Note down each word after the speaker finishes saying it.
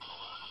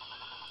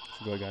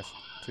Go ahead, guys.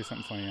 Say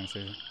something funny,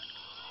 Anastasia.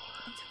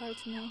 It's hard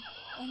to know.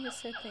 Only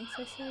say things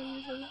I say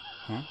usually.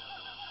 Huh?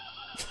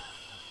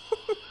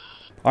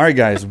 All right,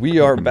 guys, we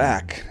are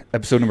back.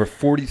 Episode number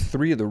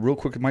 43 of the Real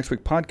Quick Mike's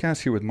Quick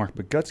podcast here with Mark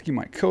Bogutsky,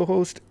 my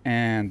co-host,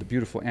 and the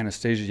beautiful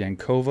Anastasia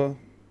Yankova,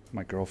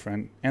 my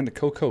girlfriend, and the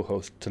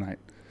co-host tonight.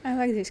 I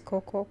like this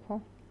co.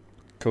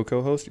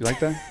 Co-host? You like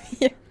that?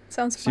 Yeah,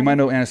 sounds fun. So you might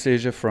know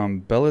Anastasia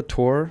from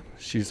Bellator.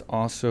 She's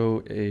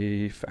also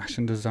a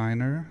fashion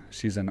designer.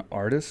 She's an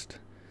artist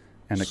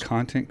and a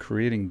content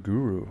creating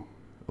guru.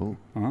 Oh.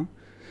 Huh?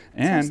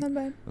 Sounds And not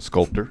bad. A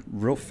sculptor.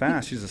 real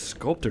fast, she's a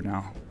sculptor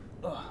now.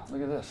 Ugh,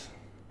 look at this.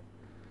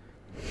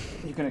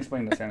 You can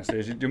explain this,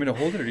 Anastasia. Do you want me to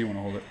hold it or do you want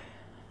to hold it?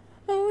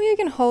 Oh, you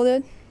can hold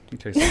it.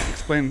 Okay, so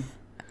explain.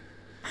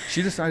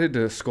 She decided to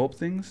sculpt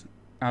things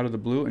out of the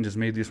blue and just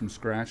made these from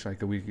scratch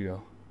like a week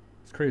ago.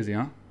 It's crazy,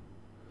 huh?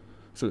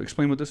 So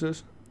explain what this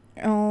is.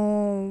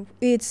 Oh,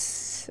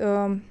 it's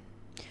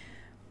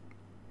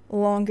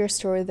longer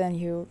story than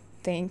you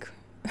think.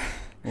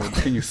 Or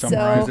can you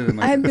summarize So it? In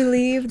I like,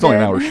 believe It's only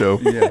an that- hour show.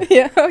 yeah.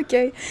 Yeah.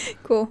 Okay.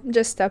 Cool.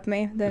 Just stop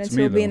me. Then It's it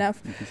me, will be though.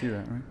 enough. You can see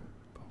that, right?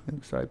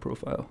 Side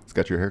profile. It's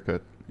got your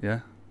haircut.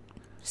 Yeah.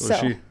 So, So, is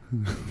she.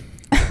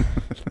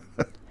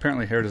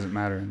 Apparently hair doesn't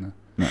matter in the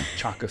No.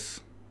 chakas.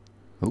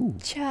 Ooh.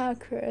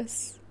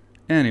 chakras.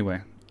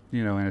 Anyway,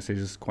 you know,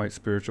 Anastasia's quite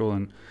spiritual,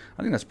 and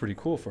I think that's pretty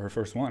cool for her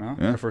first one, huh?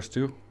 Yeah. Her first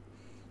two.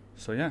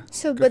 So, yeah,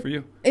 So, good but for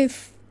you.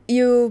 if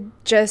you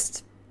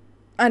just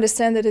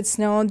understand that it's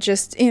not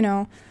just,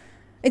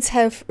 it's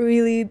have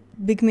really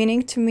big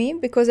meaning to me,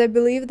 because I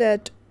believe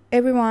that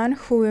everyone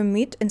who we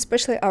meet, and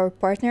especially our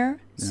partner,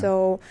 Yeah.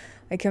 so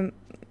like a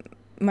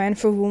man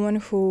for woman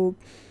who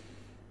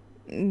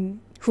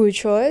you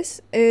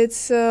chose,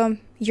 it's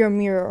your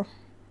mirror.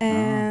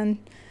 And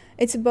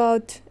it's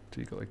about, Do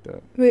you go like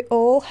that? we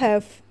all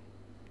have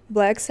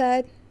black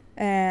side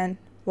and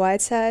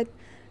white side,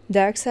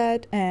 dark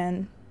side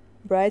and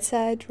bright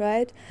side,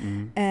 right?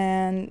 Mm-hmm.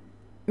 And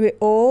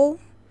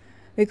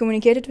we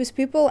communicated with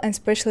people, and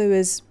especially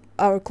with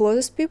our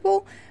closest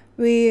people,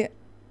 we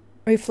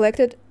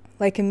reflected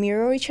like a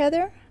mirror each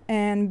other.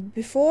 And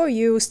before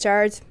you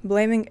start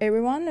blaming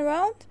everyone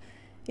around,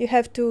 you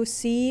have to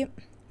see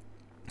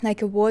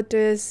like what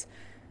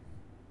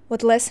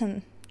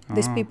lesson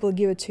these people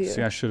give it to you.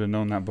 See, I should have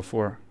known that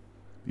before.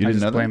 You I didn't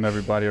just know blame that?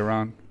 everybody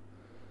around.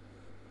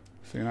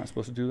 So you're not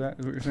supposed to do that,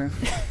 is what you're saying?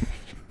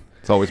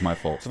 It's always my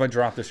fault. So if I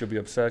drop this, you'll be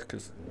upset,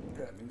 because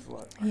that means a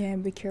lot. Yeah,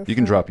 be careful. You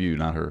can drop you,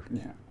 not her.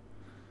 Yeah.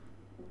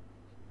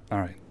 All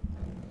right.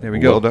 There we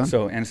Well go. done.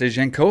 So,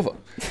 Anastasia Yankova,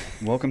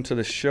 welcome to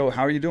the show.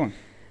 How are you doing?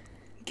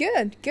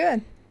 Good.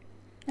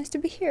 Nice to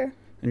be here.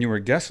 And you were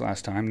a guest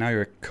last time. Now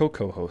you're a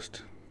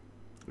co-host.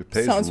 It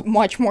pays, Sounds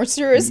much more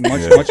serious.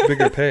 Much, Yeah. much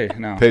bigger pay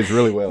now. pays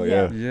really well,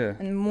 yeah. Yeah.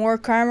 And more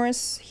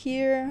cameras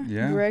here,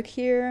 Yeah. Greg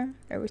here,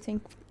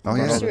 everything. Oh, All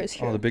yeah. the- Serious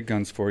all here. the big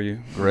guns for you.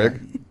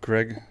 Greg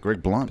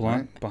Greg Blunt.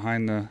 Blunt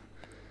behind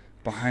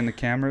the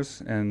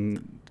cameras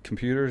and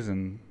computers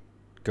and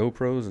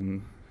GoPros,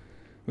 and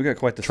we got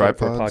quite the setup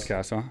for a Tripods.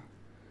 podcast, huh?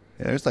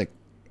 Yeah, there's like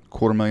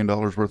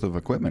 $250,000 worth of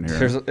equipment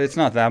here. It's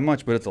not that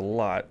much, but it's a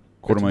lot.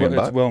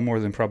 $250,000 It's well more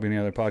than probably any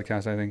other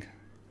podcast, I think.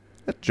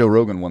 That Joe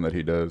Rogan one that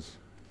he does,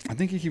 I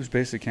think he keeps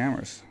basic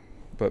cameras,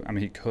 but I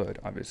mean he could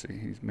obviously.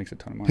 He makes a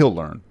ton of money. he'll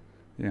learn.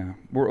 Yeah,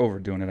 we're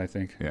overdoing it, I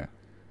think. Yeah.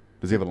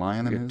 Does he have a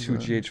lion We in got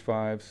his? 2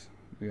 GH5s.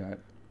 We got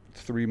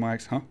 3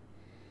 mics, huh?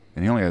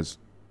 And he only has,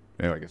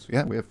 yeah, I guess.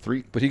 Yeah, we have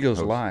 3. But he goes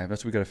Oh. live.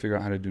 That's what we got to figure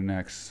out how to do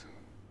next.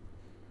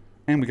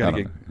 And we got to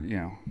I get,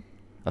 don't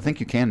I think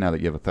you can now that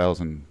you have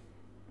 1,000,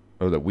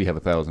 or that we have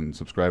 1,000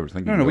 subscribers. I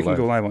think No, we can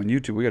go live on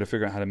YouTube. We got to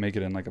figure out how to make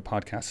it in like a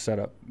podcast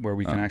setup where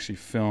we can Oh. actually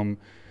film.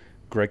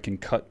 Greg can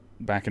cut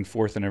back and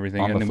forth and everything.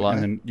 On and the then, fly?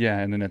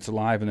 And then it's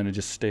live, and then it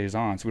just stays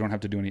on. So we don't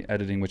have to do any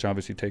editing, which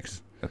obviously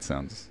takes That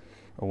sounds.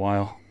 a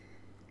while.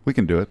 We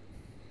can do it.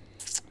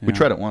 We Yeah.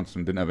 tried it once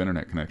and didn't have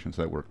internet connection,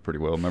 so that worked pretty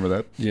well. Remember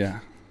that? Yeah.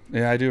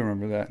 Yeah, I do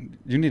remember that.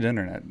 You need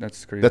internet.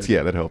 That's crazy.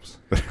 That helps.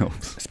 That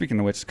helps. Speaking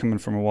of which, coming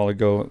from a while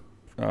ago,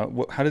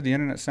 how did the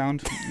internet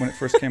sound when it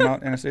first came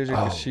out, Anastasia?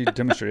 'Cause Oh. she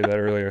demonstrated that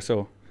earlier.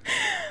 So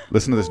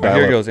Listen to this here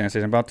dialogue. goes,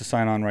 Anastasia. I'm about to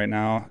sign on right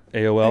now.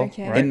 AOL,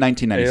 Okay. right? In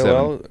 1997.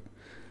 AOL.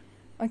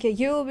 Okay,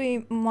 you will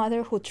be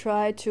mother who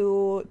tried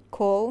to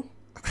call.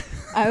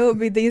 I will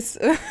be this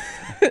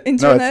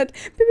internet.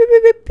 Beep,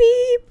 beep, beep,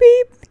 beep,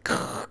 beep.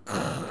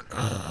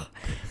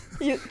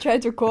 You try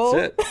to call.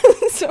 That's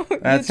So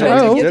That's you it.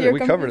 try We to did get it. your We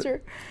covered it.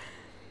 computer.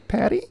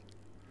 Patty?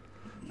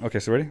 Okay,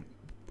 so ready?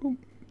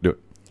 Do it.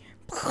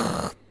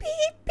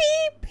 Beep,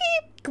 beep,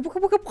 beep.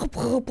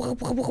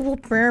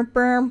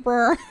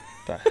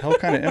 The hell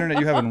kind of internet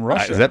you have in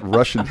Russia? Is that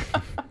Russian?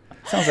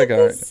 Sounds like a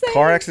The same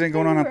car accident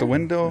going on out the thing.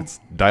 window. It's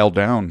dialed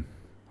down.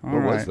 All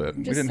What was right. that?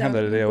 We Just didn't have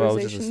that at sound AOL.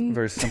 It was just a conversation.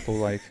 very simple,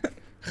 like.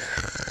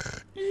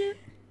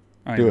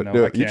 I don't Do even it. know.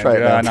 Do I it. You can't try do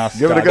it that. now. No,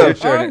 Give it a stop. go. You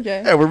tried it.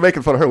 Okay. Yeah, we're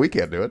making fun of her. We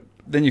can't do it.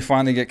 Then you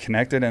finally get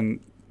connected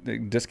and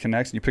it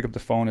disconnects. And you pick up the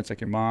phone. It's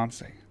like your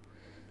mom's like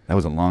That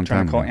was a long trying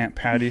time to call ago. Aunt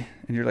Patty,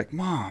 and you're like,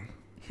 "Mom,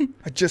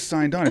 I just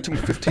signed on. It took me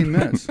 15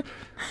 minutes.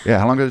 Yeah,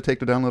 how long did it take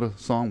to download a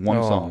song? One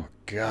Oh, song.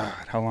 God.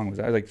 How long was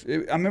that?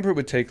 I remember it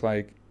would take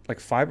like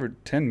 5 or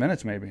 10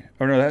 minutes maybe.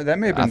 Or no, that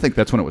may have been. I think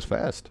that's when it was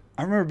fast.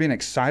 I remember being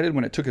excited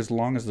when it took as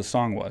long as the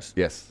song was.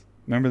 Yes.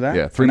 Remember that?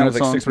 Yeah, And 3 that minute was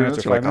like song, 6 3 minutes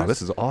minutes. or You're 5 like, oh, minutes.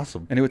 this is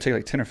awesome. And it would take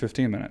like 10 or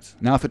 15 minutes.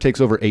 Now if it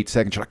takes over 8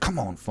 seconds, you're like, come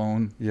on,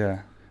 phone.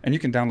 Yeah. And you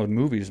can download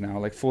movies now,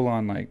 like full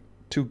on like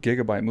 2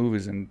 gigabyte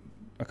movies in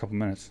a couple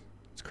minutes.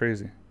 It's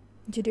crazy.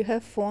 Did you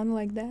have phone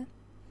like that?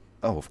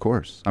 Oh, of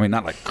course. I mean,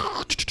 not like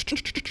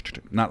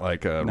No,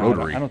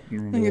 rotary. I don't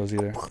remember those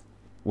either.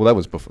 Well, that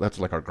was before. That's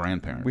like our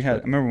grandparents. We had. I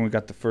but- remember when we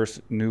got the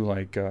first new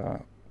like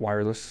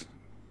wireless,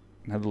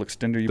 and had the little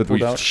extender you that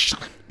pulled we out.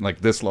 like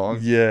this long.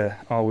 Yeah.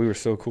 Oh, we were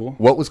so cool.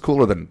 What was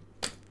cooler than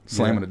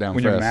slamming Yeah. it down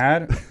when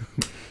fast?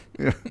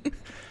 you're mad.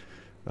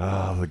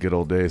 Oh, the good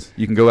old days.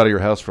 You can go out of your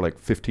house for like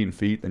 15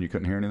 feet and you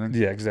couldn't hear anything.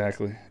 Yeah,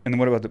 exactly. And then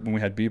what about when we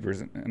had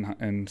beepers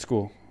in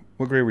school?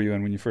 What grade were you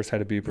in when you first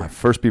had a beeper? My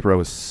first beeper, I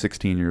was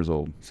 16 years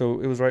old.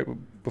 So it was right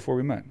before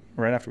we met,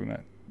 right after we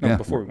met. No, yeah,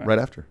 before we met. right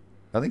after.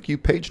 I think you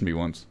paged me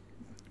once.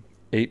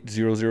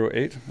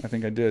 8008. I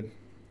think I did.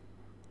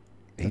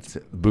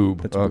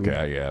 Boob. that's Okay,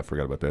 boob. yeah, I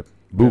forgot about that.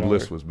 Yeah,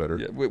 Boobless was better.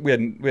 Yeah, we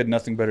had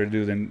nothing better to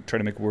do than try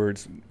to make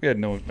words. We had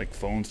no like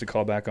phones to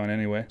call back on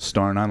anyway.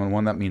 Star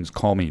 911, that means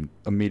call me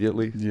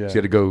immediately. Yeah. So you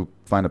had to go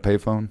find a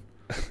payphone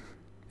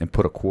and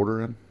put a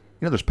quarter in. You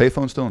know, there's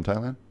payphones still in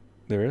Thailand.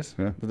 There is.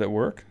 Yeah. Does that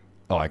work?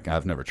 Oh,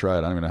 I've never tried.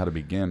 I don't even know how to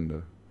begin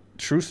to.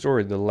 True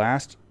story. The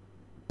last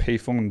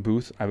payphone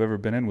booth I've ever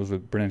been in was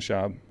with Brennan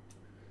Schaub.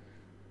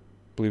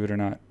 Believe it or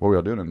not, What were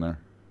y'all doing in there?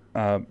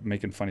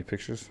 making funny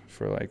pictures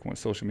for like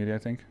social media, I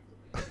think.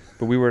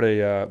 But we were at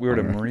a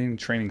Alright. marine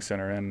training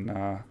center in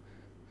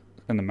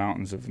the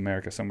mountains of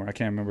America somewhere. I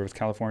can't remember if it was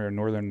California or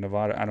northern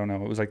Nevada. I don't know.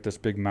 It was like this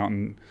big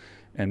mountain,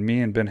 and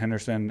me and Ben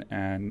Henderson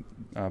and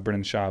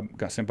Brennan Schaub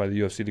got sent by the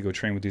UFC to go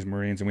train with these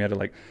Marines, and we had to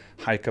like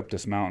hike up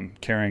this mountain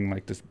carrying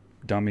like this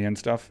dummy and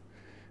stuff.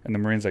 And the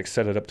Marines like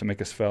set it up to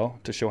make us fail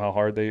to show how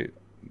hard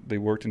they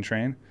worked and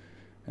trained,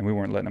 and we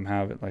weren't letting them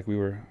have it. Like we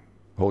were.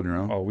 Holding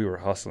your own? We were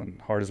hustling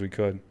hard as we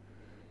could,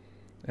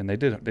 and they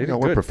did. They Yeah, did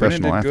we're good.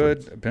 professional Brennan did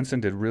athletes. good. Benson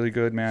did really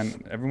good,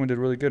 man. Everyone did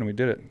really good, and we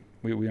did it.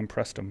 We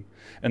impressed them.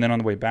 And then on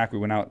the way back, we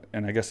went out,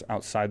 and I guess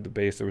outside the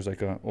base there was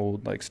like a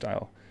old like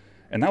style,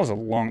 and that was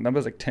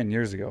like 10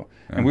 years ago,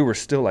 Yeah. and we were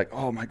still like,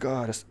 oh my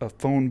god, a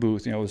phone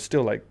booth. You know, it was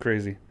still like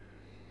crazy.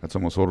 That's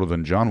almost older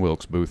than John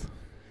Wilkes Booth.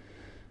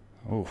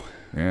 Oh,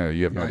 Yeah,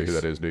 you have no idea who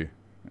Yikes. that is, do you?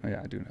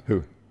 yeah, I do know.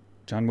 Who?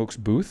 John Wilkes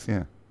Booth.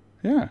 Yeah.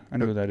 Yeah, I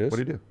know who that is. What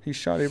did he do? He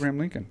shot Abraham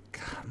Lincoln.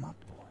 God, my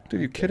boy.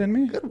 Dude, you kidding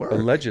me? Good work.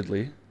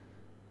 Allegedly.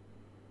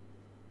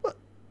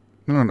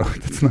 No,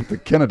 that's not the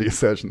Kennedy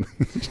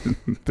assassination.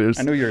 There's,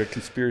 I know you're a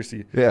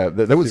conspiracy. yeah,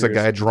 that was a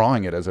theorist. guy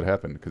drawing it as it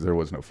happened because there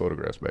was no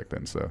photographs back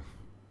then. So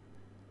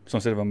So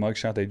instead of a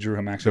mugshot, they drew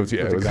him actually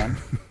yeah, with it a was gun.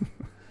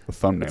 a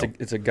thumbnail.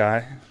 It's a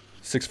guy,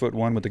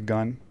 6'1" with a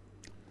gun.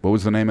 What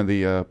was the name of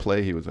the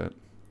play he was at?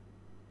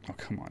 Oh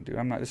come on, dude!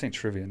 I'm not. This ain't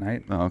trivia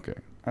night. Oh, okay.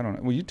 I don't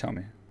know. Well, you tell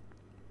me.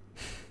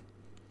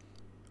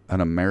 An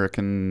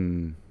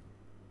American.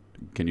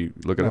 Can you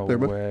look it No up there?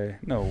 bud? way.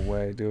 No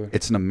way, dude.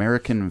 It's an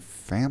American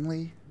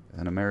family.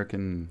 An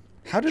American.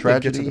 How did they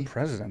get to tragedy? the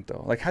president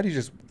though? Like, how do you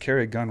just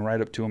carry a gun right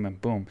up to him and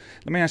boom?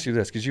 Let me ask you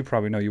this, because you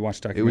probably know you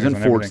watch documentaries. It was in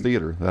on Ford's everything.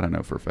 Theater. That I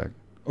know for a fact.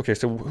 Okay,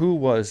 so who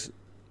was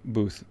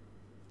Booth?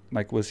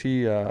 Like, was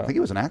he? I think he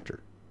was an actor.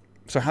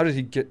 So how did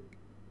he get?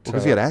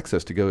 Because he had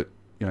access to go.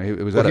 You know,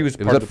 it was Well, at he was it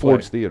part was of at the play.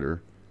 Ford's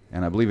Theater,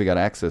 and I believe he got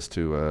access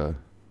to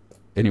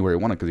anywhere he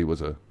wanted because he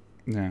was a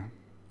Yeah.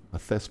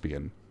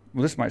 thespian.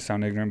 Well, this might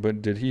sound ignorant,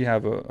 but did he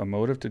have a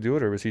motive to do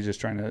it, or was he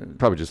just trying to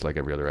Probably just like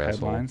every other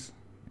asshole. headlines?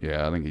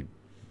 Yeah, I think he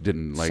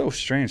didn't like. So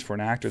strange for an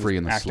actor that's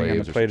freeing the acting on the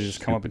slaves or play to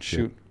just come up and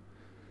stupid shoot.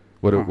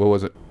 What Huh.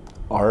 was it?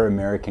 Our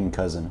American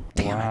Cousin.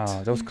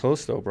 Wow, that was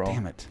close though, bro.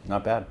 Damn it!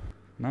 Not bad.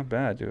 Not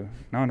bad, dude.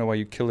 Now I know why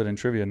you kill it in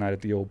trivia night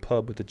at the old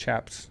pub with the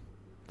chaps.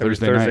 Every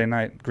Thursday Thursday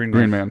night. Green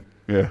Green Man.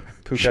 Man. Yeah.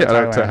 Phuket, Shout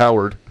out to Thailand.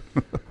 Howard.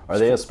 Are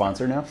they a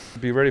sponsor now?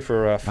 Be ready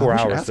for 4 we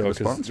should hours ask them though, to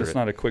because sponsor it's it.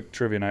 not a quick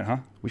trivia night, huh?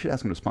 We should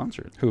ask him to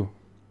sponsor it. Who?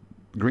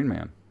 Green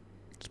Man,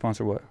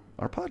 Sponsor what?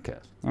 our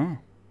podcast. Oh,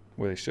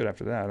 well they should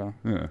after that, huh?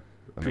 Yeah.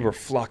 People are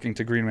flocking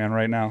to Green Man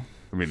right now.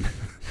 I mean,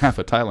 half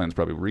of Thailand's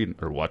probably reading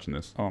or watching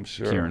this. Oh, I'm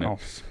sure. Hearing it. Oh,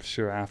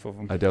 sure, half of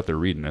them. I doubt they're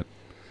reading it.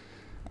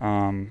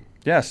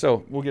 Yeah,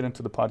 so we'll get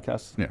into the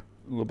podcast Yeah.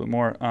 a little bit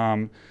more.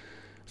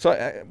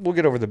 So we'll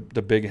get over the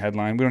big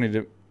headline. We don't need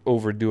to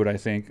overdo it, I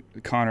think.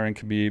 Connor and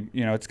Khabib,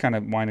 you know, it's kind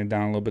of winding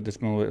down a little bit. There's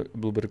been a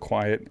little bit of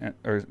quiet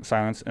or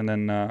silence. And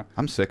then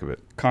I'm sick of it.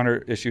 Connor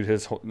issued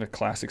the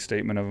classic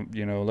statement of,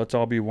 you know, let's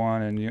all be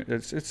one. And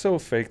it's so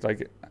fake.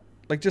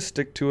 Like just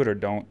stick to it or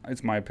don't.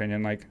 It's my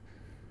opinion. Like,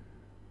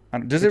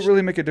 does it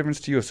really make a difference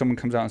to you if someone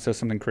comes out and says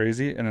something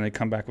crazy and then they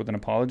come back with an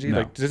apology? No.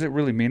 Like, does it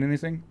really mean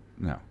anything?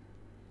 No,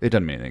 it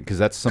doesn't mean anything because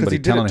that's somebody he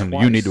did it telling him you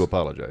twice. need to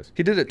apologize.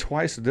 He did it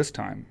twice this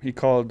time. He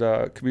called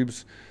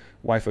Khabib's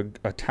wife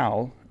a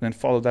towel, and then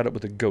followed that up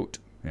with a goat.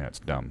 Yeah, it's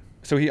dumb.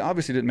 So he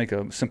obviously didn't make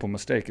a simple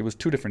mistake. It was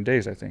 2 different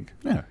days, I think.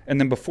 Yeah. And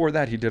then before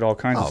that, he did all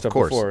kinds Oh, of of stuff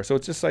course. before. So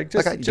it's just like,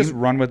 Like, just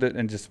run with it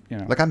and just,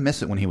 Like, I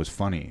miss it when he was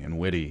funny and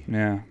witty.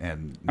 Yeah.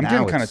 And I'm now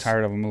getting kind of it's-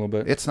 tired of him a little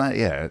bit. It's not,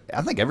 yeah.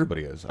 I think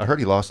everybody is. I heard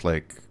he lost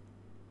like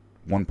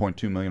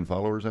 1.2 million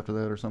followers after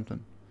that or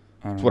something.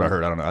 That's what I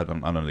heard. I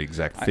don't know the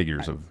exact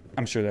figures of.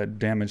 I'm sure that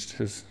damaged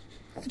his.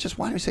 Just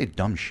why do you say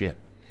dumb shit?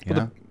 You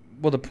Well, know?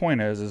 Well, the point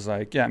is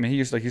like, yeah, I mean, he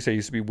used, like you say, he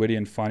used to be witty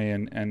and funny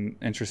and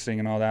interesting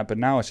and all that. But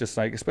now it's just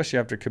like, especially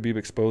after Khabib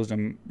exposed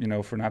him,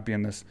 for not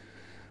being this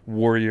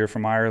warrior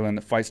from Ireland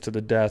that fights to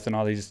the death and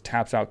all, he just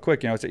taps out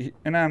quick.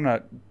 And I'm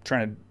not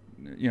trying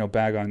to,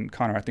 bag on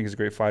Conor. I think he's a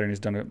great fighter and he's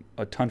done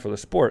a ton for the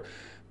sport.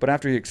 But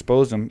after he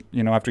exposed him,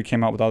 after he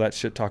came out with all that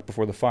shit talk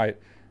before the fight,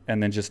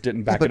 and then just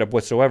didn't back it up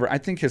whatsoever, I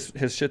think his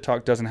shit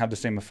talk doesn't have the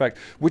same effect,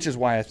 which is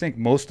why I think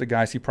most of the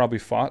guys he probably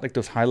fought, like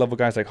those high-level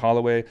guys like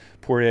Holloway,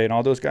 Poirier, and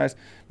all those guys,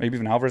 maybe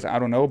even Alvarez, I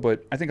don't know,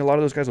 but I think a lot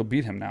of those guys will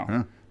beat him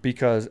now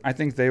because I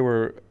think they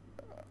were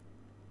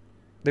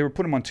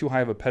putting him on too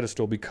high of a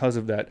pedestal because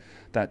of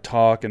that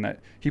talk and that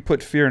he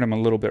put fear in them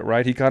a little bit,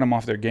 right? He got them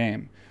off their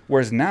game.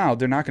 Whereas now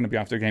they're not going to be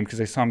off their game because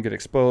they saw him get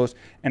exposed.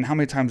 And how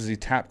many times does he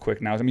tap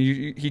quick now? I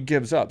mean, he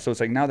gives up. So it's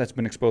like now that's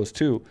been exposed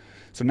too.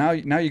 So now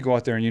you go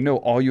out there and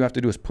all you have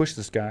to do is push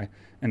this guy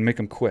and make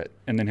him quit,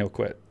 and then he'll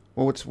quit.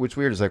 Well, what's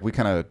weird is like we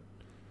kind of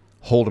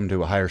hold him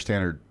to a higher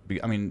standard.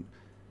 I mean,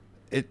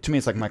 to me,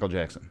 it's like Michael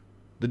Jackson.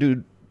 The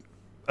dude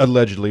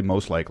allegedly,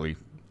 most likely,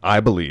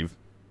 I believe,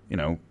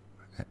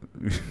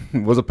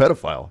 was a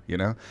pedophile,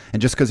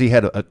 And just because he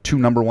had a 2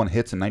 number 1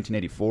 hits in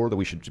 1984, that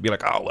we should be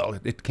like, oh, well,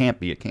 it can't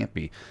be.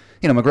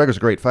 McGregor's a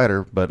great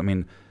fighter, but, I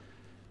mean,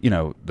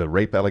 the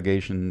rape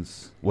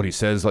allegations, what he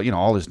says,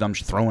 all this dumb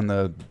shit, throwing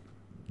the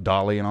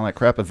dolly and all that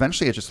crap.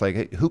 Eventually, it's just like,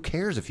 hey, who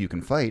cares if you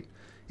can fight?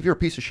 If you're a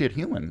piece of shit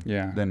human,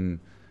 then...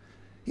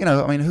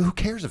 I mean, who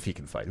cares if he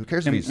can fight? Who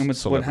cares if he's a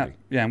celebrity?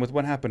 And with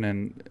what happened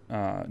in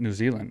New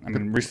Zealand, I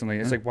mean, recently,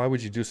 it's like, why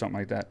would you do something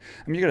like that?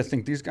 I mean, you got to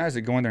think, these guys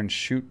that go in there and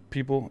shoot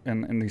people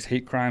and these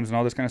hate crimes and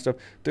all this kind of stuff,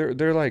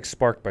 they're like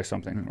sparked by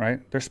something, right?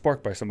 They're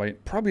sparked by somebody,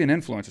 probably an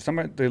influencer,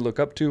 somebody they look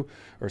up to,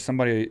 or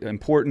somebody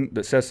important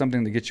that says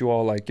something that gets you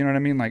all like, you know what I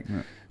mean? Like,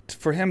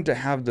 for him to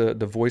have the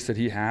voice that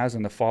he has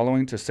and the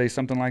following to say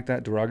something like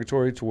that,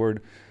 derogatory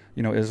toward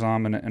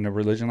Islam and a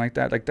religion like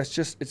that, like that's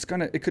just,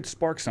 it could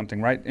spark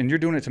something, right? And you're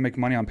doing it to make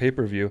money on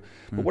pay-per-view.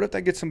 But what if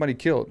that gets somebody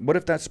killed? What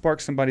if that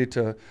sparks somebody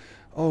to,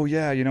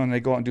 and they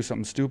go out and do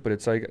something stupid?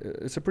 It's like,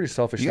 it's a pretty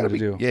selfish thing to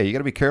do. Yeah, you got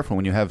to be careful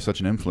when you have such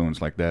an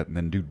influence like that and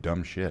then do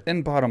dumb shit.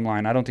 And bottom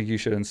line, I don't think you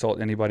should insult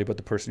anybody but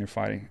the person you're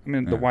fighting. I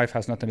mean, the wife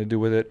has nothing to do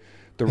with it.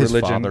 His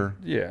religion. Father.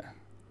 Yeah.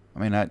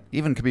 I mean,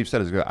 even Khabib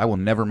said, I will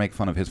never make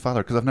fun of his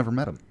father because I've never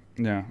met him.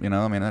 Yeah.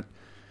 I mean,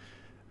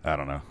 I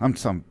don't know. I'm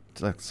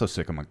so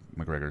sick of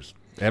McGregor's.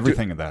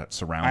 Everything that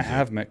surrounds I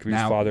have met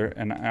Khabib's father,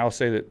 and I'll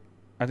say that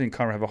I think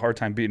Conor have a hard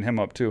time beating him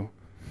up too.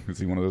 Is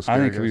he one of those? I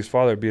think Khabib's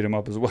father beat him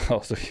up as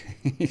well, so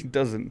he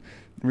doesn't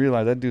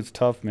realize that dude's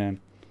tough, man.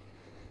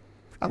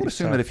 I would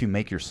assume that if you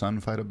make your son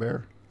fight a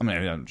bear, I mean,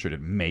 I'm sure to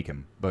make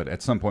him, but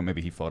at some point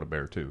maybe he fought a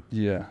bear too.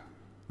 Yeah.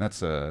 That's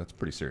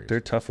pretty serious. They're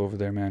tough over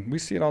there, man. We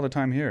see it all the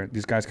time here.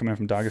 These guys coming in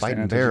from Dagestan.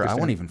 Fighting bear, I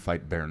won't even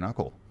fight bare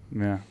knuckle.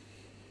 Yeah.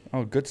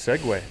 Oh, good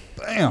segue.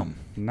 Bam.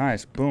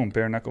 Nice. Boom.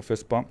 Bare knuckle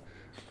fist bump.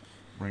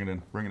 Bring it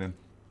in.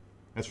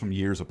 That's from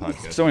years of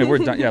podcasts. So anyway,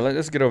 we're done. Yeah,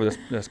 let's get over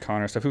this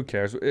Conor stuff. Who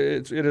cares?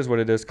 It is what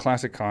it is.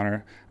 Classic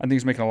Conor. I think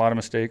he's making a lot of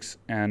mistakes,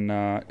 and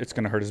it's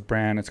going to hurt his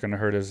brand. It's going to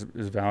hurt his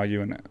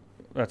value, and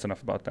that's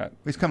enough about that.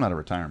 He's coming out of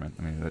retirement.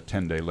 I mean, that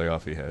 10-day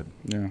layoff he had.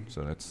 Yeah.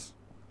 So that's...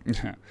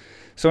 Yeah.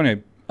 So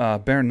anyway,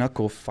 bare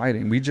knuckle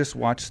fighting. We just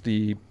watched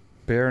the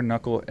Bare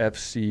Knuckle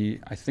FC,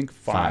 I think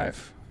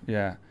 5.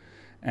 Yeah.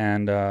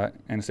 And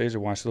Anastasia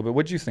watched a little bit.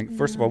 What did you think?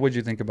 First of all, what did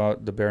you think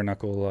about the Bare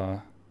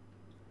Knuckle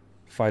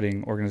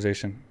fighting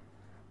organization?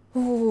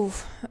 Ooh,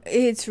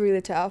 it's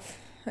really tough.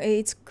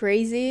 It's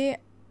crazy.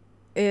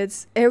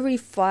 It's every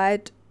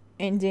fight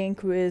ending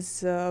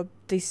with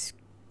these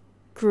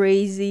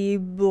crazy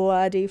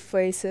bloody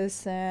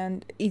faces,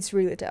 and it's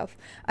really tough.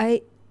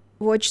 I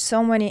watch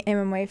so many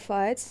MMA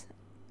fights,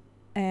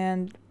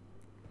 and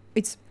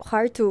it's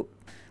hard to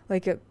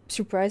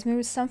surprise me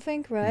with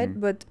something,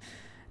 right? But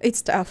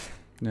it's tough.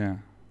 Yeah.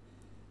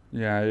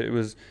 It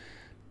was.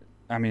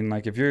 I mean,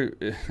 like if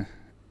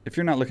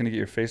you're not looking to get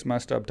your face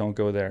messed up, don't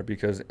go there,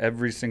 because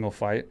every single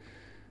fight,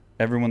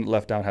 everyone that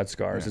left out had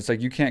scars. Yeah. It's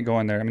like you can't go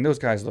in there. I mean, those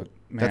guys look.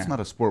 Man. That's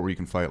not a sport where you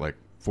can fight like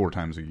 4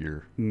 times a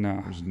year.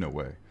 No. There's no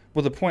way.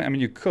 Well, the point, I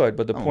mean, you could,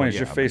 but the point is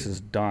your face is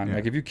done. Yeah.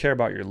 Like, if you care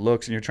about your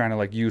looks and you're trying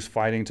to, use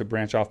fighting to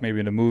branch off maybe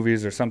into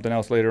movies or something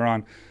else later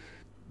on,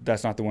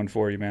 that's not the one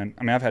for you, man.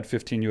 I mean, I've had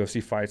 15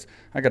 UFC fights.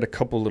 I got a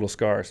couple little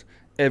scars.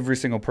 Every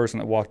single person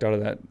that walked out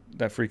of that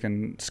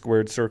freaking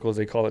squared circle, as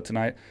they call it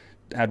tonight,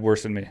 had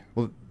worse than me.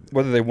 Well,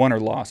 whether they won or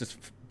lost, it's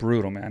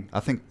brutal, man.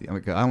 I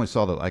only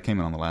saw I came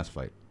in on the last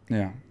fight.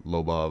 Yeah.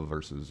 Lobov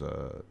versus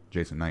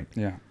Jason Knight.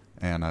 Yeah.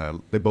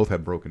 And they both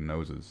had broken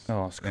noses.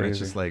 Oh, it's crazy. And it's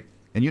just like...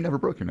 And you never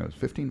broke your nose.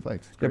 15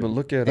 fights. Yeah, but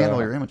look at... And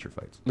all your amateur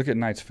fights. Look at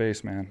Knight's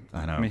face, man.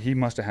 I know. I mean, he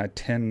must have had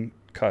 10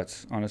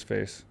 cuts on his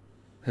face.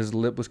 His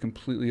lip was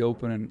completely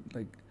open, and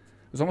like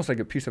it was almost like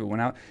a piece of it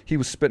went out. He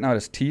was spitting out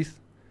his teeth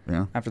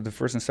Yeah. after the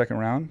first and second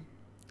round.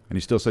 And he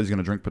still says he's going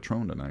to drink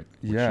Patron tonight.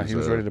 which Yeah, is, he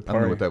was ready to I don't know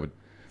party. what that would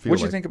feel What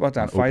did you like think about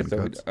that on fight, open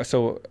though? cuts.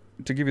 So,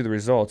 to give you the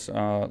results,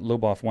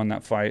 Lobov won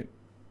that fight,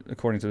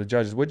 according to the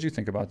judges. What did you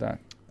think about that?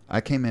 I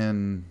came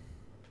in.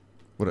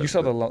 You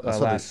saw the I saw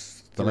the-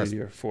 last the 3 last-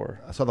 or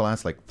 4. I saw the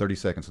last like 30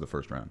 seconds of the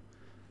first round.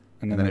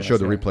 And then the it showed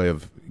the rest, replay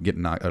of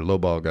getting knocked.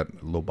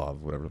 Lobov,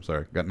 whatever. I'm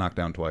sorry, got knocked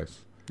down twice.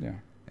 Yeah.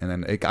 And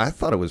then I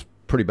thought it was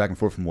pretty back and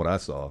forth from what I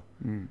saw.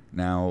 Mm.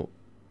 Now,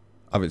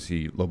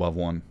 obviously, Lobov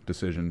won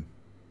decision,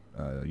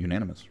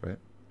 unanimous, right?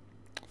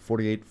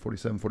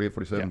 48-47,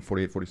 48-47, Yep.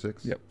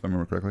 48-46. Yep. If I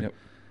remember correctly. Yep.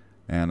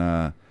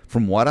 And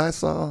from what I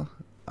saw,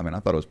 I mean, I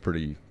thought it was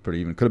pretty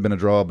even. Could have been a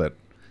draw, but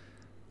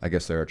I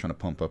guess they were trying to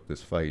pump up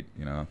this fight,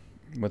 you know.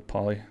 With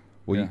Pauly.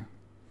 Well, yeah.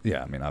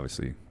 Yeah, I mean,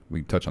 obviously, we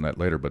can touch on that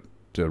later, but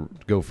to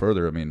go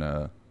further, I mean,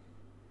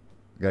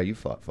 guy you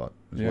fought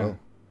as Yeah. well.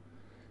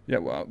 Yeah,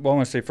 well, I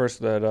want to say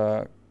first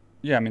that,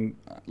 yeah, I mean,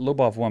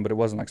 Lobov won, but it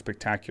wasn't, like,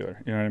 spectacular.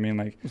 You know what I mean?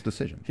 Like, It was a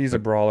decision. he's a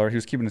brawler. He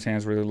was keeping his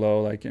hands really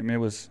low. Like, I mean, it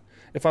was,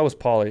 if I was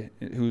Pauly,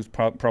 who's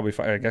probably,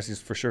 I guess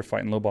he's for sure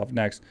fighting Lobov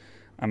next,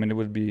 I mean, it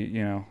would be,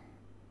 you know,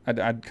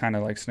 I'd kind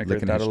of, like, snicker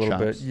Licking at that his a little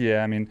chops. bit.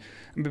 Yeah, I mean,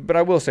 but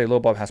I will say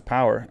Lobov has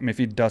power. I mean, if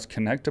he does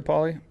connect to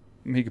Pauly, I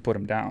mean, he could put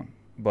him down.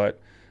 But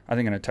I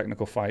think in a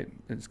technical fight,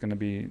 it's going to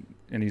be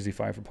an easy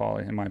fight for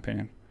Pauly, in my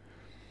opinion.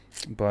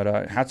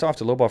 But hats off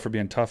to Lobov for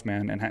being tough,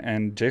 man,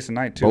 and Jason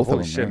Knight too. Both of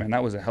Holy them, shit, yeah. man,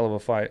 that was a hell of a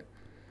fight.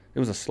 It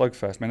was a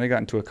slugfest, man. They got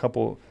into a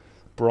couple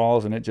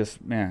brawls, and it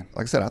just, man,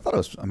 Like I said, I thought it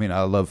was. I mean,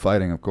 I love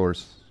fighting, of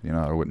course. You know,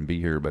 I wouldn't be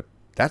here, but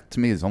that to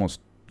me is almost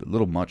a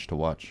little much to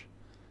watch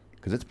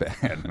because it's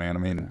bad, man. I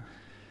mean,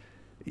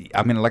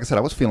 like I said,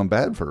 I was feeling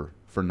bad for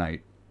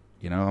Knight.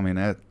 You know, I mean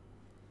that.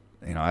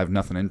 You know, I have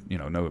nothing in. You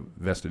know, no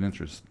vested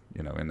interest.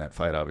 You know, in that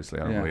fight. Obviously,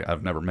 Yeah.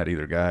 I've never met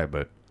either guy,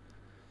 but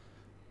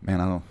man,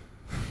 I don't.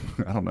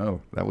 I don't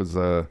know. That was.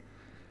 yeah.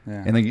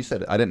 And then you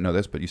said I didn't know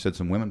this, but you said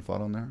some women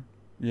fought on there.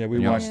 Yeah, we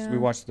Yeah. watched Yeah. we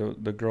watched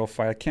the girl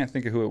fight. I can't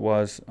think of who it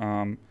was,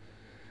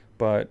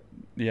 but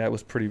yeah, it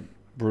was pretty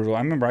brutal. I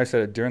remember I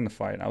said it during the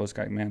fight. I was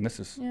like, man, this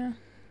is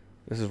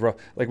rough.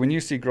 Like when you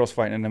see girls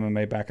fighting in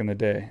MMA back in the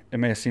day, it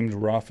may have seemed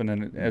rough, and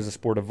then as the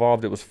sport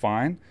evolved, it was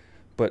fine.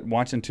 But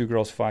watching two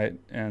girls fight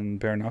in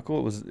bare knuckle,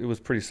 it was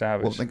pretty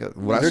savage. Well, think of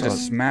what I They're saw.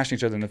 just smashing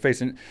each other in the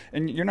face, and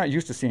you're not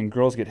used to seeing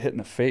girls get hit in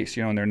the face,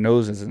 you know, and their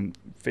noses and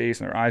face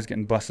and their eyes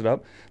getting busted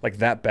up like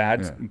that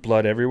bad, Yeah.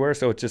 blood everywhere.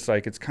 So it's just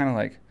like it's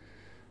kind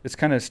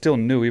of still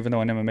new, even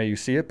though in MMA you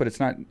see it, but it's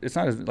not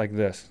as like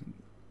this.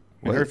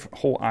 When Well, her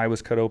whole eye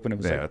was cut open, it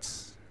was Yeah, like,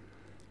 it's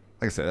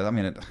like I said. I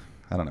mean,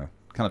 I don't know.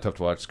 Kind of tough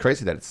to watch. It's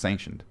crazy that it's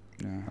sanctioned.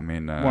 yeah. I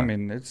mean, Well, I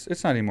mean,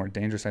 it's not any more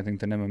dangerous, I think,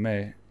 than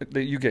MMA.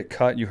 You get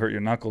cut, you hurt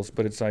your knuckles,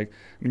 but it's like,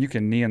 I mean, you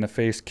can knee in the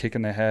face, kick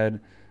in the head,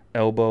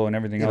 elbow, and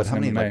everything yeah, but else how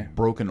in many MMA. like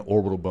broken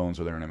orbital bones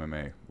are there in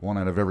MMA? One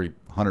out of every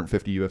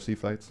 150 UFC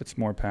fights. It's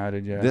more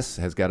padded, yeah. This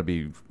has got to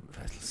be.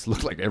 It's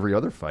looked like every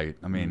other fight.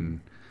 I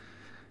mean,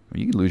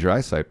 you can lose your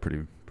eyesight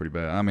pretty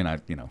bad. I mean,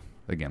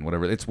 again,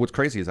 whatever. It's what's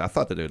crazy is I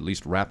thought that they'd at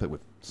least wrap it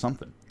with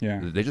something. Yeah.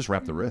 They just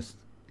wrap the wrist.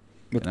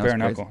 With And that's bare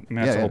knuckle. crazy. I mean,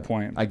 that's Yeah, the whole yeah.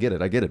 point. I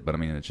get it, but I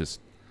mean, it's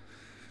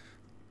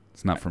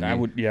not for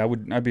me.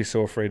 I'd be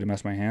so afraid to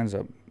mess my hands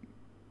up.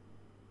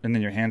 And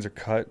then your hands are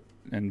cut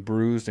and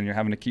bruised, and you're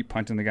having to keep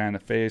punching the guy in the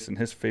face, and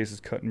his face is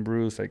cut and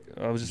bruised. Like,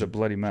 oh, it was just a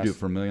bloody You mess. do it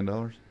for $1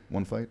 million,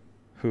 one fight.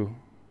 Who?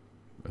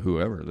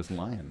 Whoever, this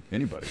lion,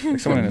 anybody. Like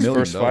someone in his $1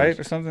 million. first fight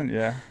or something?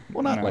 Yeah.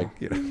 Well, not No. like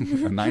a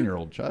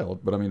 9-year-old child,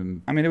 but I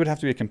mean, I mean, it would have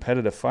to be a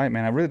competitive fight,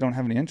 man. I really don't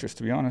have any interest,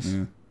 to be honest.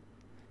 yeah.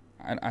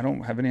 I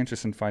don't have any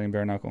interest in fighting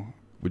bare knuckle.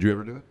 Would you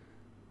ever do it?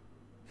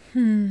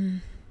 Hmm.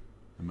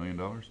 $1 million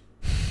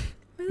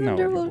No,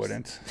 There you was-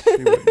 wouldn't.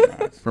 She would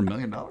not. for $1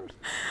 million?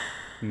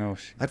 No,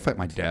 I'd fight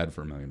my dad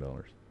for $1 million.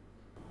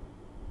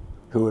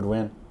 Who would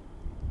win?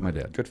 My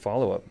dad. good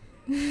follow up.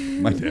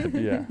 My dad.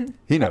 Yeah,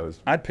 He knows.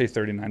 I'd pay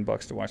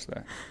 $39 to watch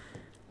that.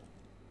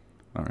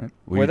 All right.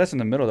 Wait, that's in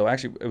the middle though.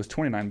 Actually, it was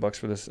 $29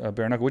 for this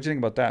bare knuckle. What do you think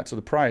about that? So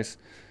the price,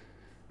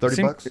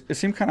 $30. It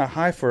seemed kind of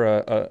high for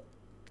a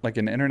like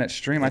an internet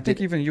stream. I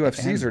think even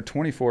UFCs are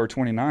 24 or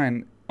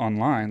 29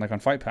 online, like on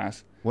Fight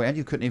Pass. Well, and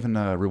you couldn't even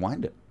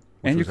rewind it.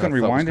 And you couldn't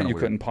rewind it. You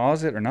couldn't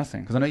pause it or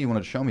nothing. Because I know you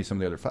wanted to show me some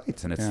of the other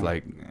fights, and it's Yeah.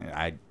 like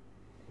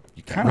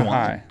you can't Kind of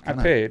rewind. high. I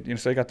Kinda- paid,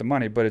 so they got the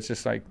money, but it's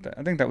just like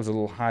I think that was a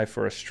little high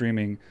for a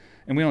streaming.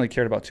 And we only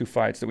cared about 2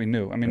 fights that we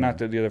knew. I mean, Yeah. not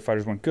that the other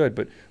fighters weren't good,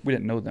 but we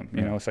didn't know them. You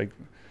Yeah. know, it's like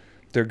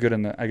they're good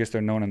in the. I guess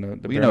they're known in the. Well,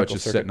 bare you know, it's knuckle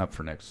just circuit. setting up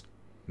for next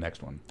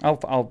one.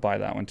 I'll buy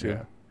that one too.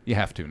 Yeah. You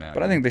have to now.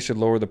 But I think they should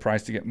lower the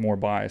price to get more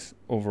buys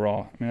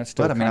overall. I mean, that's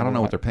still. But I mean, I kind of don't a know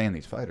lot. what they're paying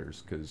these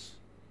fighters because,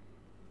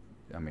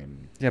 I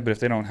mean, Yeah, but if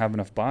they don't have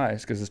enough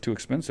buys because it's too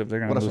expensive, they're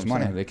what gonna else lose I'm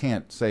money. saying? They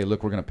can't say,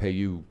 "Look, we're going to pay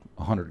you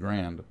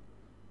 $100,000,000,"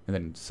 and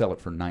then sell it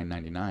for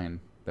 $999.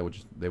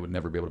 They would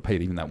never be able to pay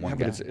even that one Yeah,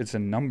 guy. but it's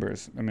in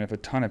numbers. I mean, if a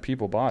ton of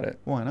people bought it,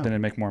 Well, I know. then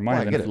it'd make more Well, money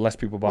I than get if it. less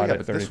people Well, bought yeah, it.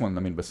 but 30. this one,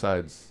 I mean,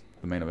 besides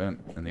the main event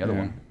and the other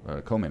Yeah.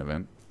 one, co-main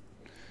event.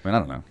 I mean, I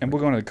don't know. And we're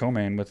going to the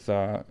co-main with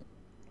a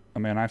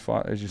man I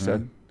fought, as you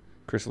said.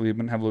 Chris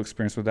Lieben, have a little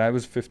experience with that. It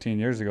was 15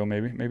 years ago,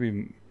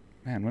 maybe.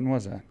 Man, when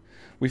was that?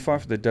 We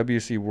fought for the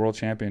WC World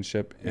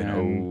Championship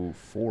in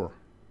 04.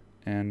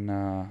 And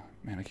man,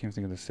 I can't even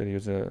think of the city. It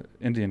was a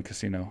Indian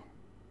casino.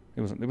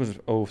 It was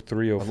 03,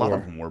 04. A lot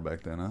of them were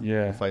back then, huh?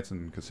 Yeah. The fights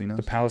in casinos.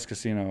 The Palace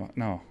Casino.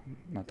 No,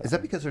 not that. Is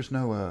that because there's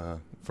no,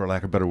 for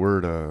lack of a better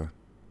word,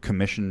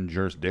 commission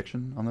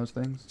jurisdiction on those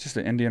things? It's just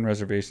the Indian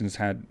reservations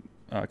had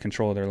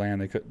control of their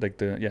land. They could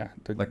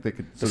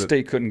The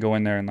state couldn't go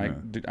in there and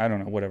Yeah. I don't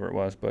know, whatever it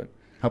was, but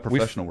How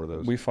professional were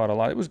those? we fought a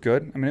lot. It was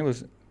good. I mean, it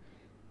was.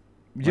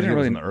 You I think didn't it was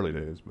really in the early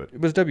days, but It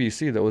was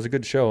WC though. It was a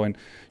good show, and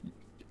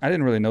I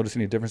didn't really notice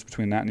any difference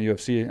between that and the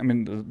UFC. I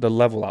mean, the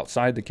level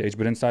outside the cage,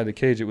 but inside the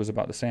cage, it was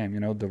about the same. You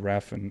know, the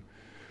ref, and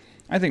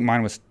I think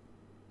mine was.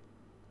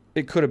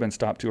 It could have been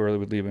stopped too early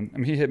with Lieben. I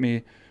mean, he hit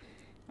me.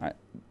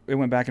 It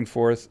went back and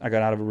forth. I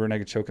got out of a rear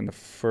naked choke in the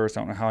first.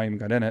 I don't know how I even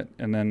got in it,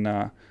 and then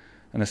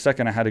in the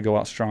second, I had to go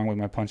out strong with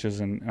my punches,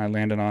 and I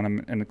landed on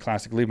him in the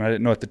classic Lieben. I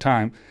didn't know at the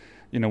time.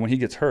 You know, when he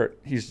gets hurt,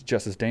 he's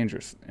just as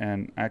dangerous.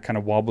 And I kind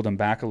of wobbled him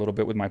back a little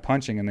bit with my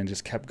punching and then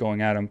just kept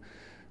going at him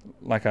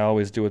like I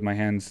always do with my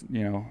hands,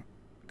 you know,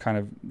 kind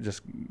of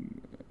just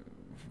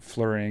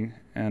flurrying.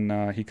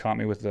 And he caught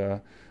me with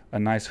a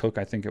nice hook,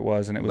 I think it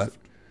was. And it was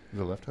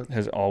the left hook?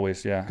 His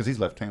always, yeah. Because he's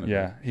left-handed.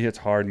 Yeah, right? he hits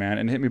hard, man.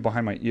 And it hit me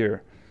behind my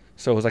ear.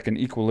 So it was like an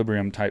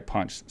equilibrium type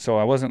punch.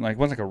 So it wasn't like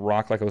a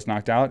rock like I was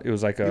knocked out. It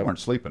was like You weren't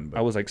sleeping. But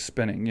I was like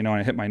spinning, you know,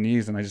 and I hit my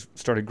knees and I just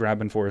started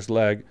grabbing for his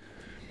leg.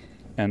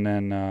 And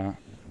then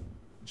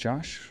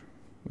Josh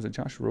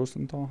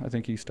Rosenthal? I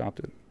think he stopped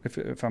it,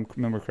 if I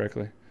remember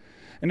correctly.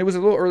 And it was a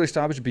little early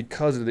stoppage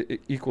because of the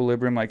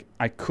equilibrium. Like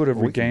I could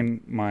have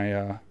regained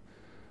my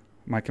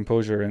my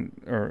composure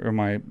or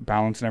my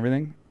balance and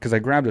everything because I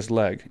grabbed his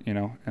leg, you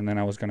know, and then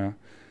I was gonna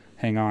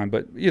hang on.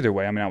 But either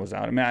way, I mean, I was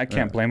out. I mean, I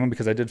can't blame him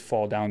because I did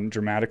fall down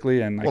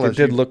dramatically and it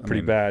did look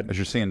pretty bad. As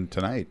you're seeing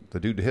tonight, the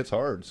dude hits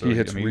hard. So he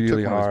hits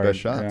really took hard. One of his best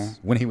shots yeah.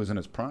 when he was in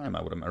his prime.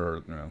 I would have,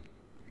 or you know.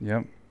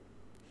 Yep.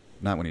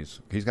 Not when he's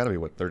got to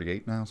be,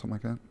 38 now, something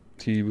like that?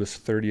 He was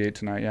 38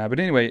 tonight, yeah. But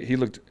anyway, he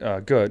looked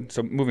good.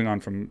 So moving on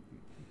from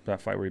that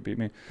fight where he beat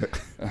me,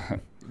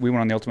 we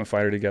went on the Ultimate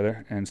Fighter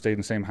together and stayed in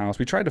the same house.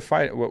 We tried to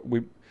fight.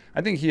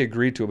 I think he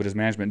agreed to it, but his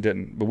management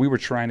didn't. But we were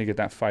trying to get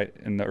that fight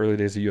in the early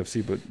days of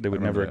UFC, but they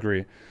would never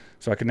agree.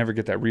 So I could never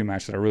get that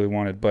rematch that I really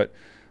wanted. But,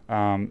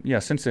 yeah,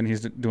 since then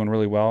he's doing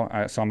really well.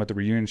 I saw him at the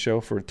reunion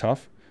show for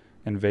Tough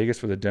in Vegas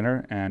for the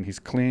dinner, and he's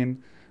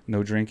clean,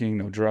 no drinking,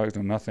 no drugs,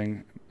 no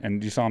nothing.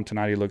 And you saw him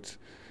tonight. He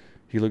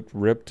looked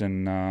ripped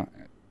and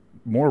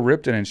more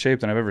ripped and in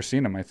shape than I've ever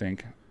seen him, I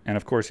think. And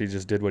of course, he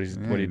just did what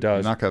he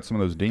does. Knock out some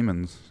of those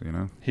demons, you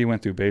know. He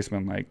went through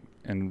Baseman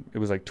and it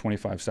was like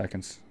 25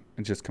 seconds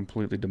and just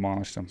completely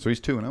demolished him. So he's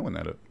 2-0 in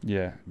that.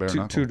 Yeah,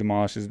 two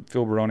demolishes.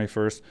 Phil Baroni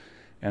first,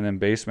 and then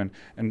Baseman.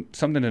 And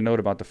something to note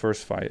about the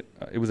first fight,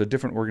 it was a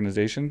different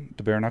organization,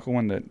 the bare knuckle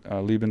one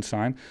that Lieben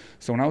signed.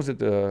 So when I was at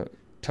the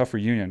Tough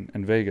reunion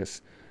in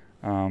Vegas.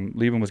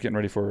 Lieben was getting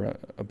ready for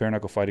a bare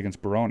knuckle fight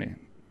against Baroni.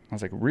 I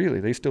was like, really?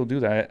 They still do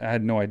that? I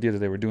had no idea that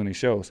they were doing these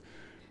shows.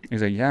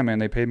 He's like, yeah, man,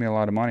 they paid me a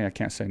lot of money. I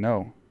can't say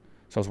no.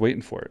 So I was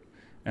waiting for it.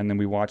 And then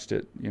we watched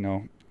it, you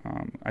know.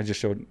 I just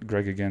showed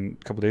Greg again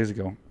a couple days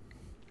ago.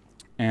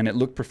 And it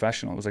looked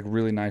professional. It was like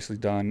really nicely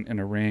done in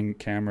a ring,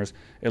 cameras.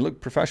 It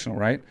looked professional,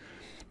 right?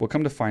 Well,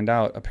 come to find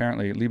out,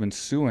 apparently Lieben's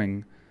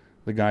suing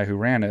the guy who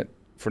ran it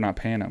for not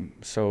paying him.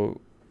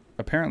 So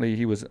apparently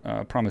he was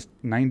promised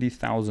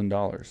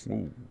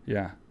 $90,000.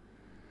 Yeah,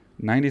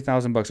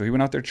 $90,000. So he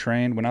went out there,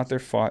 trained, went out there,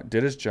 fought,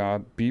 did his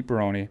job, beat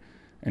Baroni,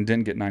 and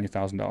didn't get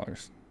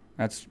 $90,000.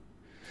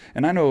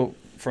 And I know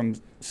from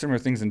similar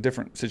things in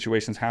different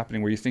situations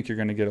happening where you think you're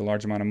going to get a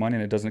large amount of money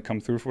and it doesn't come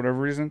through for whatever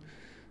reason.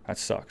 That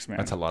sucks, man.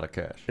 That's a lot of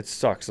cash. It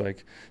sucks.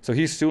 Like, so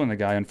he's suing the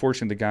guy.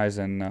 Unfortunately, the guy's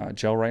in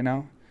jail right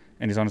now,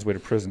 and he's on his way to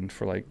prison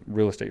for like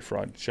real estate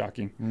fraud.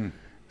 Shocking.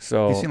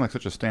 So he seemed like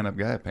such a stand-up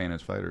guy paying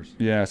his fighters.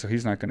 Yeah, so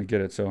he's not going to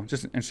get it. So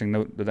just an interesting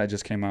note that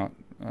just came out,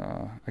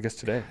 I guess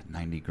today.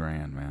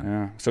 $90,000, man.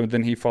 Yeah. So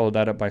then he followed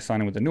that up by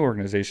signing with a new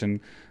organization,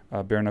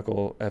 Bare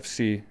Knuckle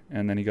FC,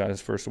 and then he got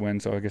his first win.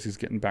 So I guess he's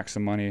getting back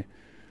some money.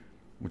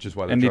 Which is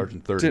why they're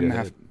charging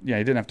 $30. He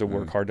didn't have to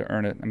work hard to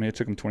earn it. I mean, it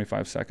took him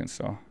 25 seconds.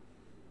 So.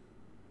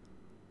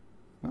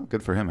 Well,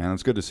 good for him, man.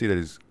 It's good to see that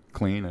he's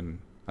clean, and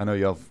I know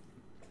y'all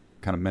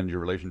kind of mended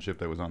your relationship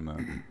that was on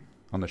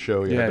the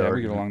show. Yeah,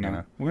 we get along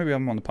now. Well, maybe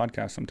I'm on the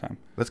podcast sometime.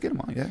 Let's get him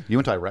on. Yeah, you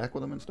went to Iraq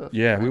with him and stuff.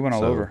 Yeah, we went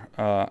all over.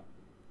 I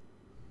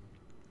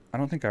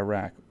don't think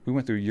Iraq. We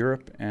went through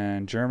Europe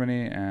and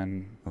Germany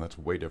and. Well, that's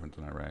way different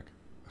than Iraq.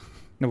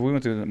 No, but we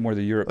went through more of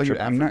the Europe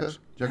trip. I'm not.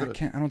 I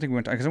don't think we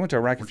went because I went to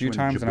Iraq a few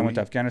times and I went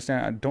to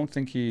Afghanistan. I don't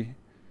think he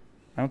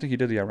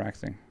did the Iraq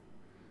thing.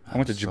 I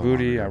went to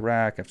Djibouti,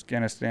 Iraq,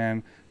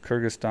 Afghanistan,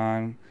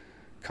 Kyrgyzstan,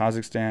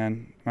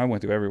 Kazakhstan. I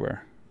went through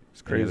everywhere.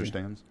 It's crazy. Any other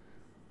stands?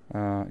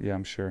 Yeah,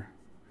 I'm sure.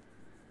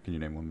 Can you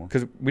name one more?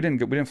 Because we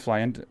didn't fly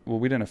into. Well,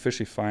 we didn't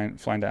officially fly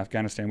into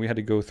Afghanistan. We had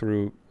to go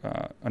through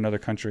another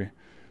country,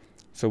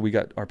 so we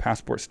got our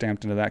passport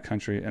stamped into that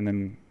country, and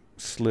then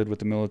slid with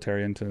the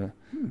military into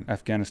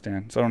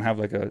Afghanistan. So I don't have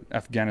like a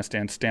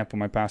Afghanistan stamp on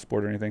my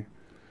passport or anything.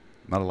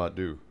 Not a lot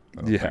do.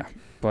 I don't Yeah. think.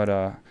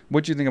 But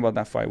what do you think about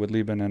that fight with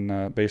Lieben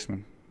and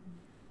Baseman?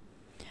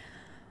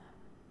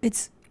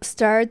 It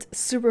started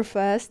super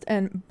fast,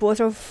 and both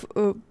of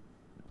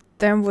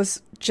them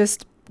was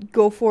just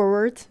go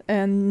forward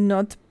and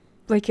not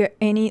like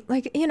any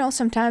like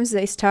sometimes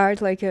they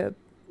start like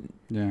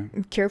Yeah.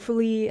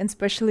 carefully, and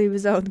especially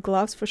without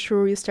gloves. For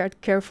sure, you start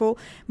careful,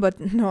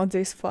 but not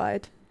this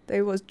fight.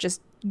 They was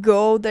just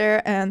go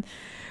there, and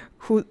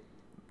who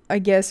I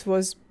guess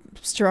was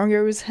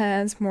stronger with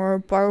hands, more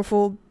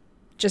powerful,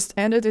 just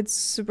ended it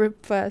super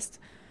fast.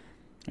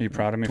 Are you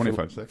proud of me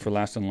 25 seconds. for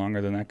lasting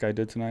longer than that guy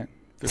did tonight,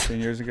 15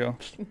 years ago?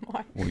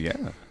 Well,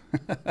 yeah.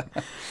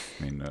 I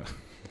mean,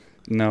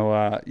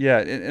 No, yeah.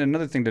 And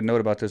another thing to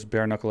note about this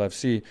bare knuckle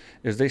FC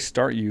is they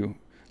start you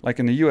like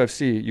in the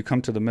UFC. You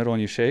come to the middle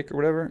and you shake or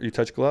whatever. You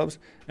touch gloves,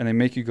 and they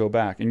make you go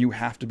back, and you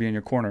have to be in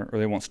your corner or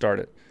they won't start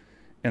it.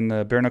 In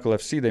the bare knuckle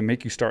FC, they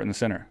make you start in the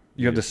center.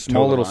 You have You this toe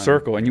small the little line.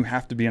 circle, and you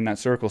have to be in that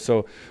circle.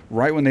 So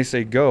right when they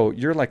say go,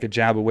 you're like a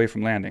jab away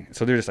from landing.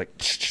 So they're just like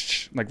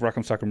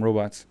Rock'em Sock'em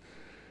Robots.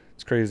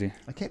 It's crazy.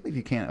 I can't believe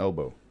you can't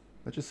elbow.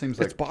 That just seems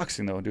It's like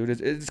boxing though, dude.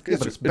 It's yeah,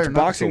 but it's bare knuckle,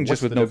 boxing so just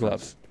what's with the no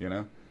difference, gloves. You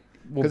know,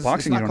 Well, 'Cause boxing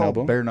it's you not don't called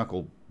elbow. bare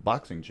knuckle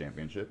boxing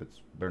championship.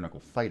 It's bare knuckle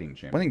fighting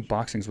championship. I think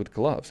boxing's with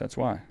gloves. That's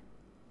why.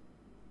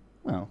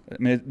 Well, I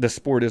mean, the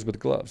sport is with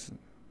gloves.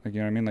 Like, you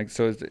know what I mean? Like,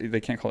 so they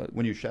can't call it.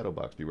 when you shadow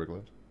box, do you wear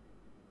gloves?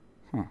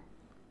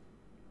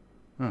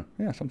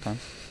 Yeah, sometimes.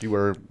 Do you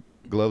wear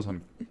gloves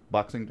on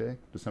Boxing Day,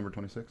 December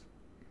 26th?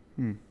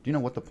 Hmm. Do you know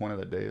what the point of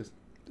that day is?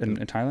 In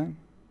Thailand?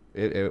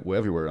 Well,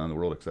 everywhere around the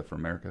world except for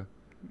America.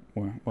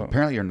 Well,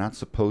 Apparently, you're not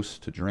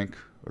supposed to drink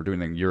or do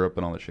anything. Europe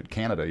and all that shit.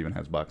 Canada even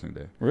has Boxing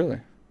Day. really?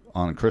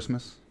 On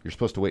Christmas, you're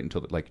supposed to wait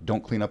until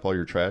don't clean up all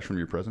your trash from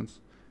your presents,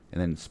 and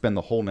then spend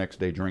the whole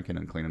next day drinking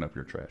and cleaning up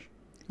your trash.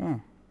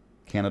 Oh,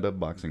 Canada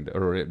Boxing Day,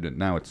 or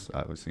now it's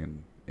obviously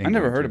in England. I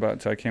never heard too. about it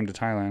until I came to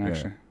Thailand. Yeah.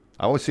 Actually,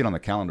 I always see it on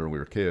the calendar when we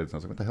were kids. I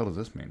was like, what the hell does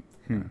this mean?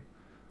 Hmm.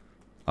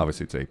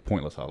 Obviously, it's a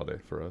pointless holiday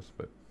for us,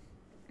 but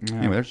Yeah.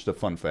 anyway, there's just a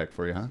fun fact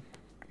for you, huh?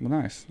 Well,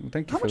 nice. Well,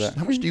 thank you for that.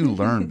 How much do you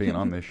learn being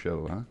on this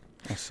show, huh?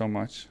 Oh, so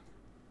much.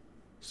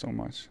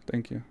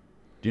 Thank you.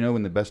 Do you know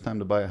when the best time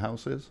to buy a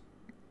house is?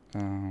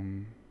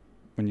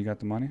 When you got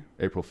the money?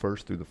 April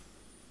 1st through the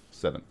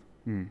 7th.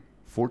 Hmm.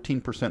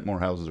 14% more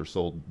houses are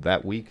sold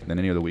that week than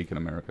any other week in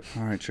America.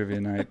 All right, trivia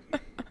night.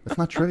 That's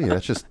not trivia.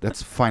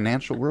 That's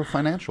financial. We're a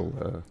financial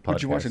podcast.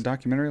 Did you watch a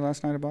documentary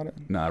last night about it?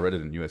 No, I read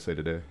it in USA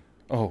Today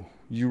Oh,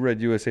 you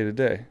read USA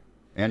Today.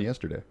 and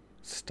yesterday.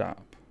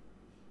 Stop.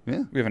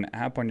 Yeah. We have an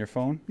app on your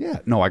phone? Yeah.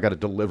 No, I got it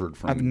delivered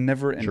from. I've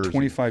never in Jersey.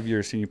 25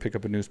 years seen you pick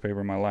up a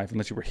newspaper in my life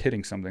unless you were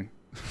hitting something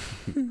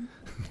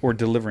or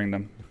delivering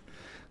them.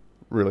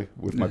 Really?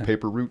 With my Yeah.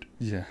 paper route?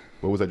 Yeah.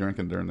 What was I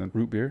drinking during then?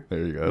 Root beer. There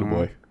you go.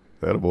 Attaboy.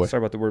 Attaboy. Sorry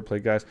about the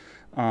wordplay, guys.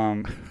 It's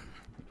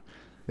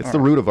all the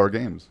right. root of our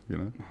games, you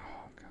know?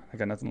 I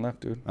got nothing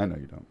left, dude. I know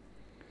you don't.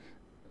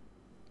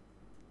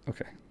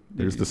 Okay.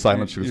 There's the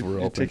silence we're all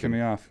You're taking thinking.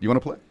 me off. You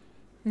want to play?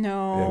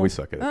 No. Yeah, we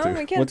suck at it, Oh, too.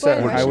 we can What's play that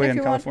a question highway if in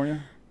you want.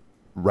 California?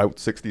 Route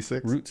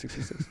 66? Route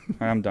 66. All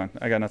right, I'm done.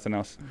 I got nothing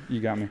else.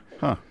 You got me.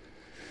 Huh.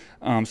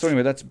 So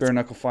anyway, that's bare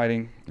knuckle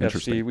fighting. FC.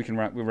 Interesting.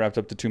 We wrapped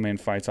up the two main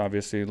fights.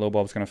 Obviously, Low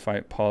Bulb's going to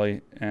fight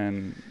Paulie,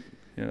 and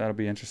yeah, that'll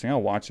be interesting.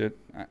 I'll watch it.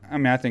 I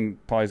mean, I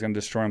think Paulie's going to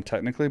destroy him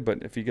technically,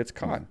 but if he gets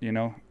caught, I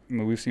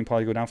mean, we've seen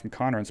Paulie go down from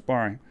Connor in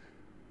sparring.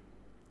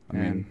 I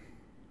mean,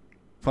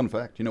 fun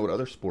fact. You know what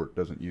other sport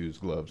doesn't use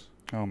gloves?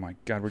 Oh my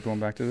God, we're going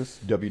back to this.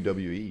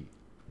 WWE.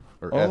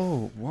 Or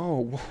Oh,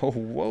 whoa!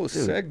 Dude.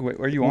 Segue.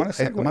 Are you on a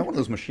segue? Am I one of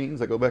those machines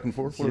that go back and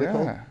forth? What are they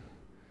called?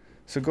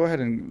 So go ahead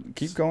and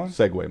keep going.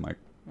 Segway, Mike.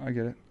 I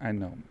get it. I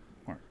know,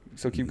 Mark.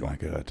 So keep going.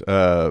 My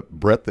God.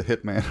 Bret the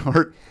Hitman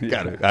Hart. Yeah.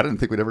 God, I didn't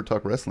think we'd ever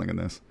talk wrestling in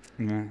this.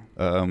 Yeah.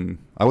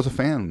 I was a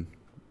fan,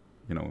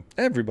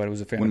 Everybody was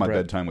a fan when of my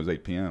Bret. bedtime was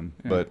 8 p.m.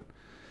 Yeah. But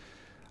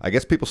I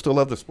guess people still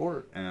love the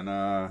sport. And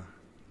I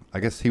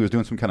guess he was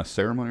doing some kind of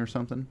ceremony or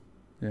something.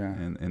 Yeah.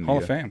 in Hall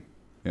the, of Fame.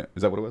 Yeah.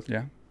 Is that what it was?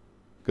 Yeah.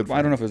 Good for Well,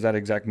 I don't him. know if it was that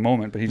exact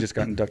moment, but he just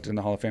got inducted in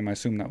the Hall of Fame. I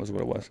assume that was what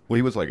it was. Well,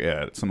 he was like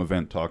at some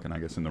event talking, I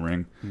guess, in the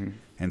ring. Mhm.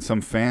 And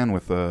some fan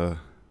with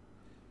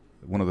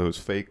one of those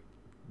fake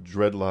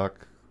dreadlock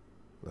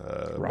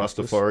Rastas?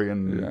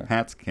 Rastafarian Yeah.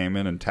 hats came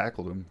in and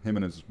tackled him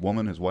and his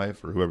woman, his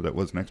wife, or whoever that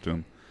was next to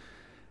him.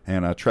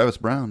 And Travis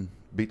Brown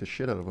beat the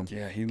shit out of him.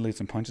 Yeah, he laid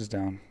some punches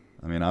down.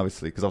 I mean,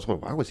 obviously, because I was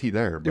like, why was he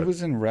there? It But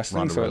was in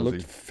wrestling, Ronda so it Rousey.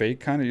 looked fake,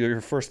 kind of. Your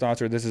first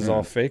thoughts are this is Yeah.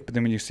 all fake, but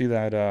then when you see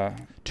that,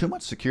 too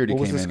much security what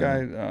was came this in.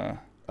 guy?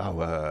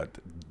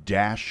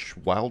 Dash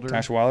Wilder.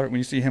 Tash Wilder. When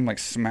you see him like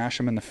smash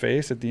him in the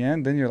face at the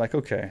end, then you're like,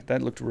 okay,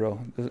 that looked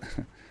real.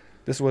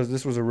 This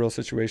was a real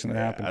situation that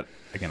happened.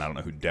 I don't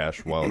know who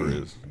Dash Wilder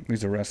is.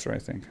 He's a wrestler, I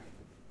think.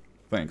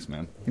 Thanks,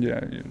 man. Yeah.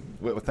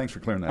 Well, thanks for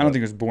clearing that I don't up.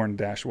 think it was born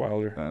Dash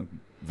Wilder.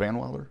 Van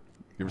Wilder?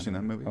 You ever seen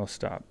that movie? Oh,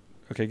 stop.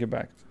 Okay, get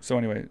back. So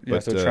anyway, yeah.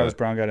 But, So Travis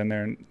Brown got in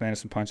there and landed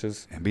some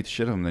punches. And beat the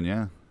shit out of him then,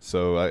 yeah.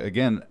 So,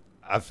 again,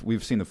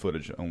 we've seen the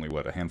footage only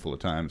a handful of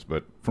times,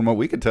 but from what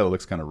we could tell, it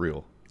looks kind of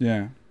real.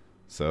 Yeah.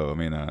 So I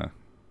mean, I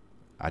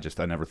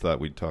never thought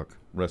we'd talk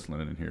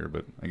wrestling in here,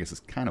 but I guess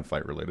it's kind of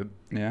fight related.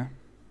 Yeah.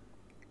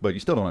 But you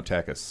still don't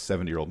attack a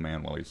 70-year-old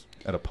man while he's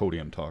at a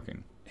podium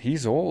talking.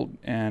 He's old,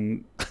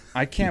 and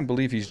I can't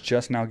believe he's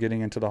just now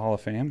getting into the Hall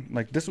of Fame.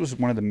 Like, this was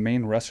one of the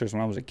main wrestlers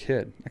when I was a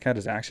kid. Like, I had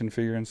his action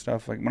figure and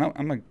stuff. Like, when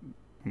I'm like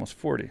almost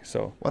 40,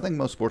 so. Well, I think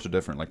most sports are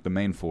different. Like the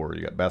main four,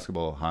 you got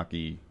basketball,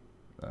 hockey,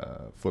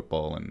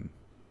 football, and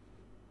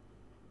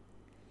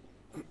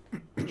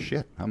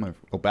shit.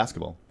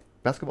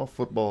 Basketball,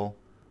 football,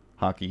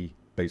 hockey,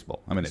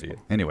 baseball. I'm an idiot.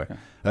 Anyway,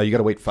 you got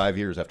to wait 5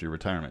 years after your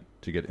retirement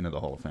to get into the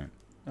Hall of Fame.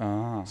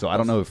 So I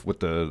don't know if with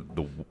the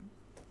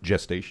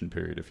gestation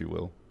period, if you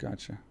will.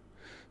 Gotcha.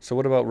 So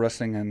what about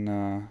wrestling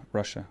in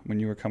Russia? When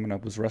you were coming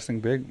up, was wrestling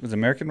big? Was it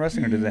American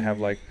wrestling, or did they have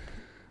like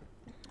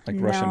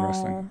Russian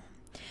wrestling?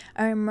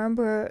 I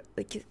remember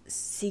like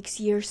 6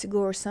 years ago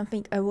or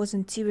something, I was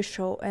on TV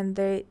show and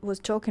they was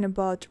talking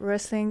about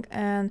wrestling,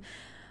 and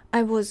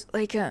I was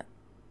like,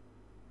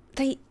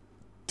 they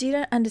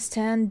didn't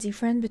understand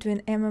difference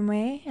between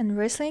MMA and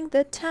wrestling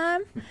that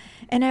time,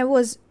 and I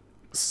was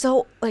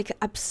so like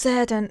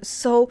upset and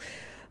so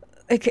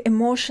like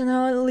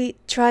emotionally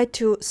tried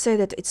to say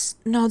that it's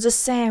not the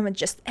same, it's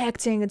just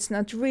acting, it's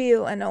not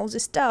real, and all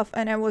this stuff.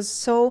 And I was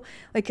so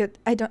like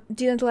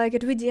didn't like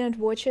it. We didn't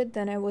watch it.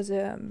 Then I was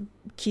a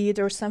kid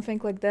or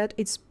something like that.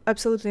 It's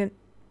absolutely,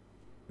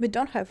 we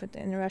don't have it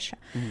in Russia.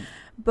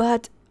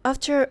 But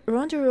after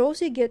Ronda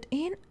Rousey get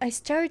in, I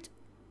start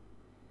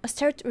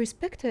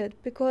respect it,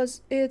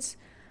 because it's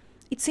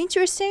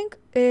interesting.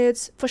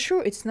 It's for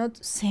sure it's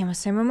not same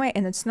as MMA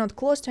and it's not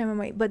close to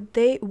MMA, but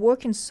they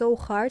working so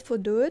hard for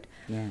do it.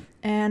 Yeah.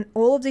 And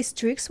all of these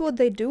tricks what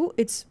they do,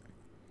 it's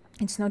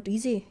not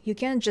easy. You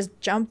can't just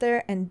jump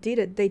there and did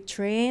it. They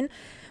train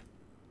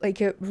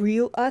like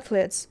real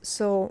athletes.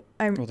 So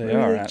I'm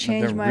really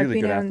changed my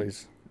really opinion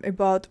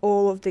about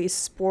all of this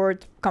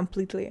sport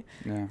completely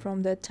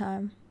from that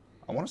time.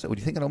 I want to say, would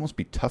you think it'd almost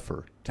be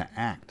tougher to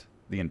act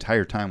the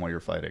entire time while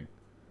you're fighting?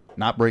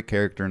 Not break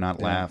character,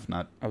 not laugh,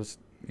 not,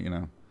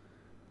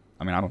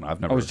 I mean, I don't know. I've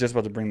never. I was just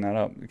about to bring that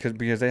up because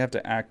they have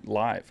to act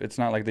live. It's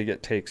not like they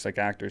get takes like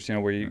actors,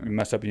 where you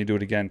mess up and you do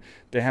it again.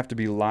 They have to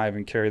be live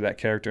and carry that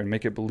character and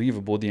make it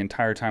believable the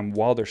entire time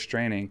while they're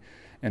straining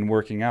and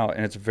working out.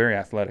 And it's very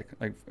athletic.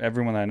 Like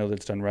everyone that I know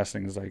that's done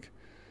wrestling is like,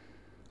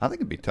 I think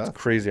it'd be tough. It's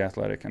crazy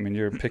athletic. I mean,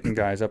 you're picking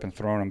guys up and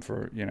throwing them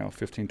for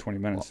 15, 20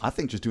 minutes. Well, I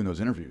think just doing those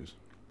interviews,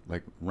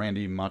 like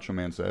Randy Macho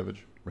Man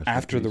Savage.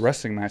 After the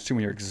wrestling match too,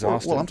 when you're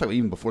exhausted. Well, I'm talking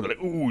even before. They're like,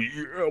 "Oh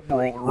yeah,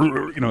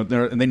 bro,"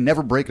 and they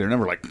never break. They're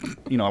never like,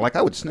 like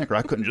I would snicker.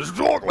 I couldn't just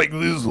talk like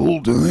this the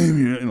whole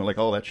time, like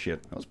all that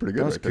shit. That was pretty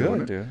good. That was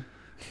good, dude.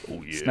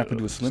 Oh yeah, snap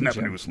into a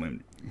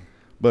slim.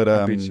 But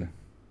I beat you.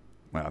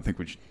 Well, I think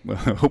we should. Well,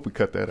 I hope we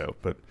cut that out.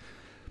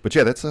 But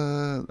yeah, that's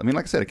I mean,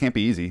 like I said, it can't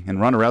be easy.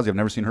 And Ronda Rousey, I've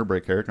never seen her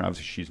break character.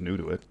 Obviously, she's new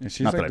to it. Yeah,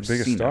 she's not like the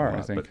biggest star,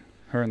 I think.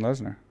 Her and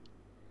Lesnar.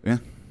 Yeah,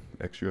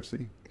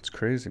 ex-UFC. It's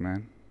crazy,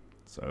 man.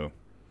 So,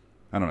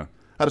 I don't know.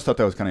 I just thought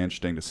that was kind of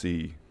interesting to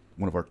see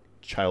one of our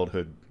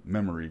childhood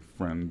memory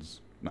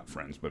friends, not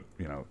friends, but,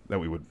 that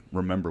we would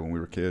remember when we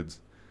were kids,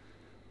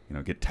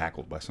 get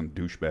tackled by some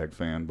douchebag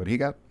fan. But he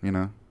got,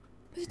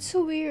 It's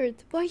so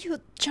weird. Why are you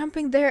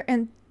jumping there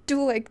and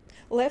do like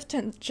left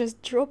and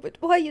just drop it?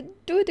 Why you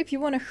do it if you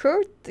want to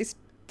hurt this?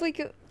 Like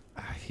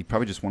he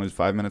probably just wanted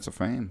 5 minutes of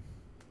fame.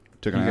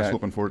 Took an ass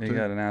whooping for it, too. He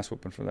got an ass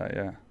whooping for that,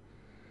 yeah.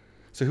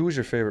 So who was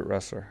your favorite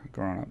wrestler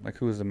growing up? Like,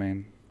 who was the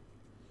main...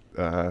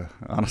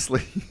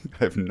 Honestly,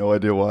 I have no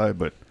idea why,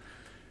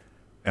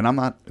 and I'm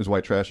not as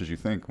white trash as you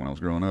think when I was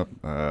growing up.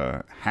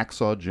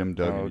 Hacksaw Jim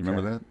Duggan, you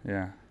remember that?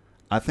 Yeah.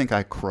 I think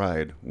I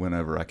cried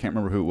whenever, I can't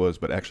remember who it was,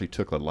 but actually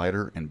took a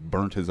lighter and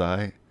burnt his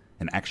eye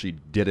and actually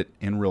did it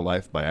in real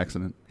life by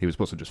accident. He was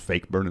supposed to just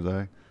fake burn his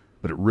eye,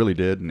 but it really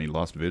did, and he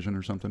lost vision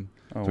or something.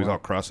 So he's all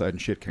cross-eyed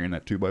and shit carrying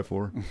that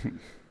 2x4.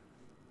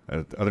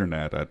 Other than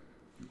that,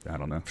 I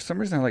don't know. For some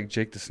reason, I like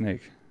Jake the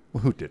Snake.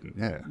 Well, who didn't?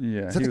 Yeah.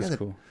 Yeah, he was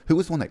cool. Who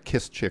was the one that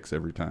kissed chicks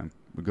every time?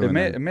 It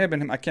may have been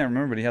him. I can't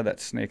remember, but he had that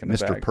snake in the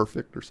bag. Mr.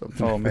 Perfect or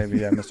something? Oh, maybe,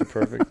 yeah, Mr.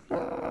 Perfect.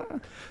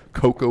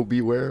 Coco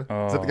Beware?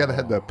 Oh. Is that the guy that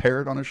had the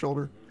parrot on his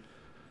shoulder?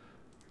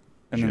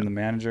 And then the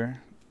manager,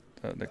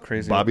 the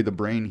crazy... Bobby the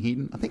Brain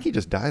Heaton? I think he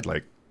just died,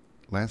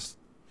 last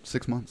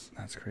 6 months.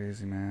 That's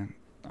crazy, man.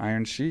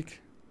 Iron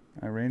Sheik,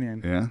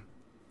 Iranian. Yeah.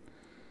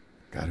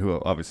 God, who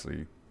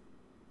obviously...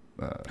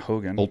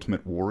 Hogan.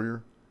 Ultimate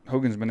Warrior.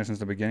 Hogan's been there since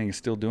the beginning. He's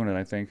still doing it,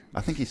 I think.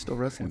 I think he's still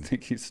wrestling. I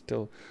think he's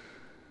still...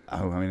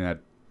 Oh, I mean,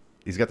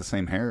 he's got the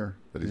same hair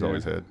that he's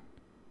always had.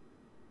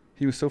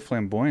 He was so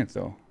flamboyant,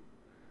 though.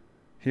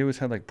 He always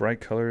had,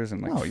 bright colors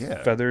and,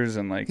 feathers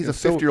and, He's a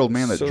 50-year-old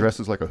man that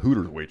dresses like a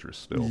Hooters waitress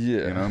still.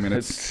 Yeah. I mean,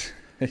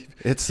 he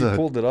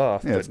pulled it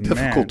off. Yeah, it's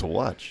difficult to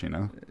watch,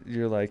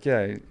 You're like,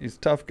 yeah, he's a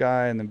tough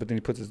guy, but then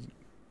he puts his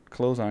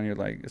clothes on, you're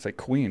like, it's like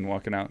Queen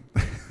walking out.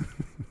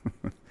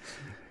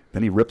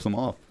 Then he rips them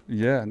off.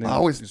 Yeah, and then I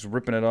always- just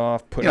ripping it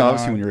off, You putting know, it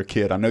obviously on. when you're a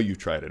kid, I know you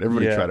tried it.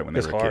 Everybody Yeah, tried it when they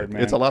it's were a hard, kid.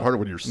 man. It's a lot harder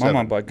when you're 7. My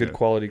mom bought good Yeah.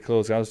 quality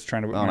clothes. I was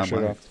trying to rip Oh, my no,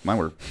 shirt off. mine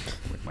were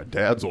like my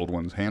dad's old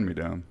ones, hand me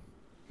down.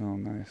 Oh,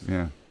 nice.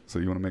 Yeah. So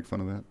you want to make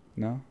fun of that?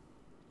 No?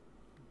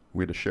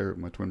 We had to share it with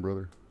my twin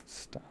brother.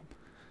 Stop.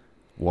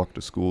 Walked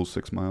to school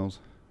 6 miles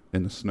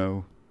in the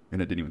snow,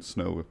 and it didn't even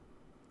snow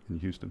in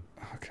Houston.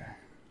 Okay.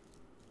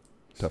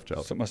 Tough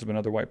job. So it must have been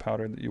other white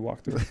powder that you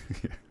walked through.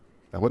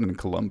 I wasn't in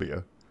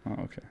Columbia Oh,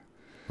 okay.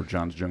 or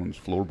Johns Jones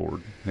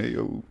floorboard. Hey,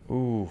 yo.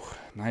 Ooh,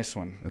 nice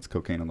one. That's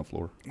cocaine on the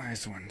floor.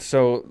 Nice one.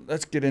 So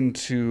let's get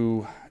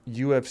into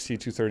UFC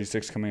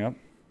 236 coming up.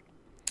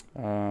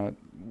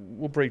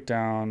 We'll break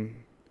down,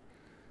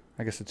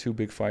 I guess, the 2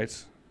 big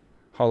fights.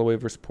 Holloway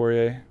versus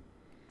Poirier,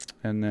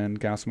 and then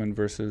Gastelum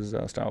versus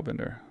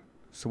Stylebender.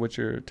 So what's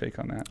your take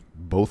on that?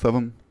 Both of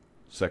them,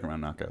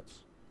 second-round knockouts.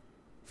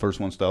 First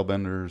one,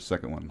 Stylebender.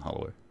 Second one,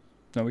 Holloway.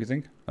 Is that what you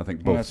think? I think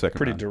Well, both that's second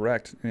pretty round.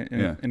 direct.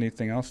 Yeah.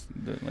 Anything else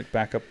that, like,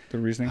 back up the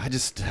reasoning? I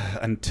just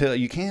until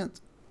you can't,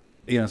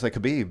 it's like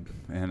Khabib,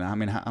 and I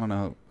mean I don't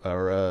know,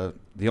 are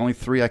the only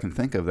 3 I can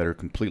think of that are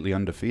completely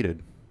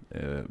undefeated,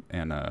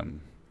 and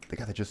the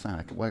guy that just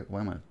signed. Why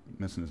am I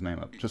missing his name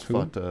up? Just Who?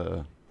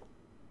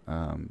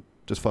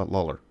 fought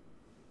Lawler.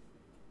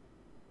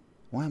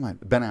 Why am I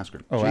Ben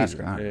Askren? Oh, Jeez,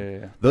 Askren. all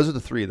right. Yeah. Those are the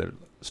 3 that are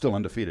still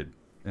undefeated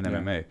in Yeah.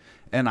 MMA,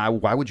 and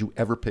why would you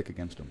ever pick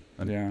against them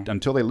Yeah.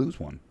 until they lose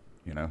one,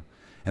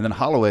 And then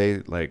Holloway,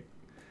 like,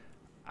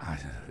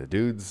 the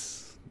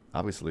dude's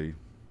obviously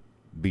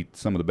beat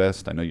some of the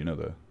best. I know you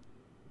know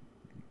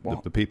Well-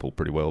 the people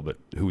pretty well, but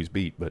who he's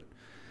beat. But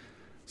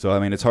so I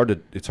mean, it's hard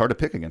to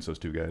pick against those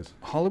 2 guys.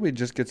 Holloway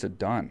just gets it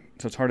done.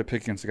 So it's hard to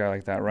pick against a guy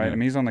like that, right? Yeah. I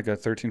mean, he's on like a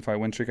 13-fight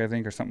win streak, I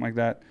think, or something like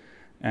that.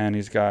 And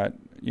he's got,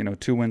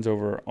 2 wins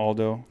over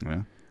Aldo.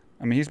 Yeah,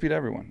 I mean, he's beat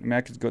everyone. I mean,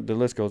 I could go, the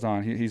list goes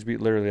on. He's beat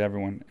literally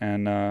everyone.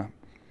 And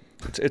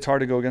it's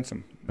hard to go against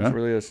him. Yeah. It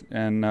really is.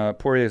 And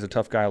Poirier is a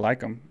tough guy. I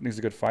like him. He's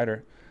a good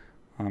fighter.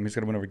 He's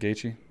got a win over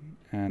Gaethje.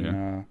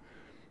 And,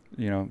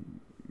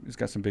 he's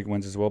got some big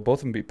wins as well. Both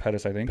of them beat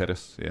Pettis, I think.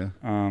 Pettis. Yeah.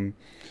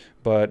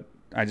 But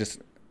I just...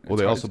 Well,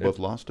 it's they hard- also both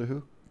lost to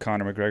who?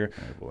 Conor McGregor.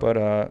 Oh, boy.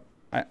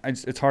 But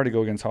it's hard to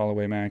go against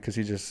Holloway, man, because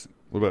he just...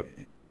 What about?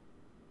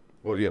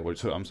 Well, yeah.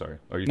 So I'm sorry.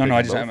 Are you? No,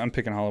 picking both? I'm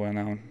picking Holloway on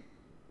that one.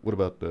 What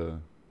about the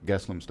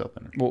Gastelum stuff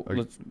in Well, Are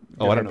you- let's...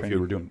 Oh, get I her don't know if you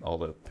opinion. were doing all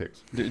the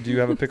picks. Do you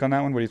have a pick on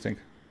that one? What do you think?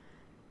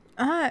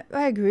 I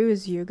agree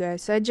with you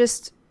guys. I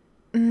just,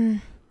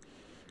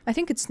 I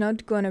think it's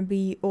not gonna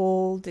be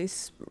all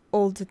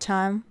the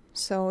time.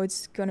 So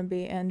it's gonna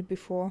be end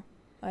before.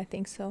 I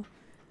think so.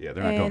 Yeah,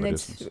 they're not going And the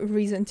it's distance.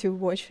 reason to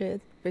watch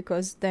it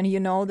because then you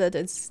know that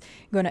it's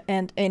gonna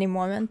end any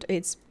moment.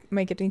 It's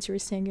make it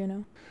interesting,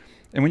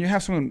 And when you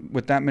have someone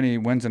with that many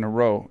wins in a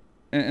row,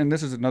 and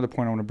this is another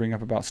point I want to bring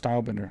up about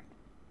Stylebender,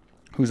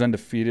 who's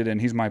undefeated, and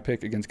he's my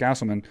pick against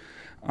Gastelum.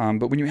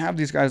 But when you have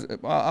these guys,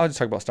 I'll just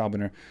talk about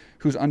Stylebender,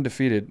 who's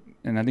undefeated,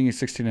 and I think he's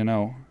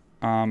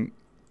 16-0.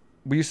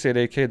 We used to say at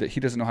AK that he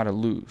doesn't know how to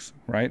lose,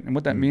 right? And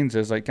what that means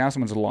is, like,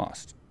 Gastelum's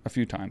lost a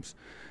few times.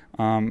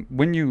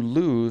 When you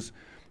lose,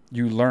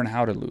 you learn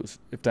how to lose,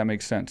 if that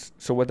makes sense.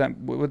 So what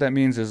that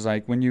means is,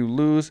 like, when you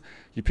lose,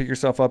 you pick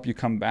yourself up, you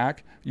come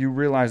back, you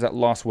realize that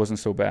loss wasn't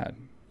so bad.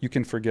 You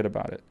can forget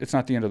about it. It's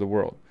not the end of the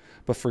world.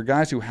 But for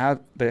guys who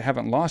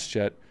haven't lost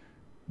yet,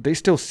 they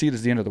still see it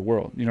as the end of the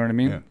world. You know what I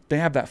mean? Yeah. They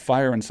have that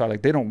fire inside.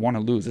 Like, they don't want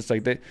to lose. It's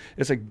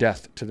like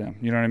death to them.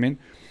 You know what I mean?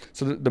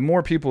 So the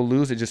more people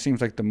lose, it just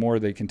seems like the more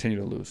they continue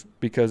to lose,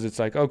 because it's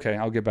like, okay,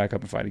 I'll get back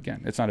up and fight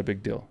again. It's not a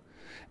big deal.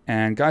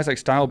 And guys like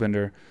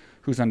Stylebender,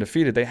 who's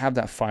undefeated, they have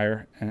that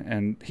fire,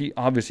 and he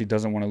obviously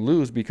doesn't want to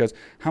lose, because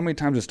how many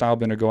times did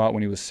Stylebender go out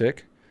when he was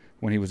sick,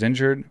 when he was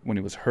injured, when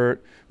he was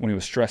hurt, when he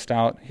was stressed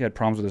out, he had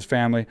problems with his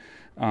family?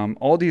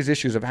 All these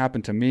issues have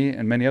happened to me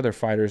and many other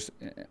fighters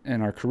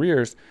in our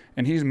careers,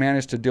 and he's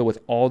managed to deal with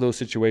all those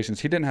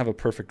situations. He didn't have a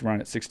perfect run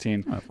at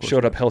 16, of course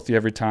showed up healthy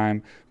every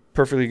time,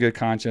 perfectly good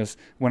conscience,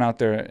 went out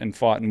there and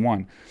fought and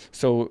won.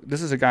 So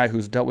this is a guy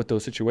who's dealt with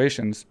those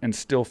situations and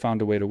still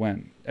found a way to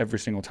win every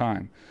single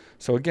time.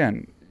 So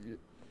again,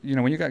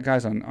 when you got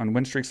guys on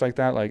win streaks like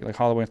that, like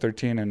Holloway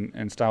 13 and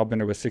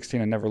Stylebender with 16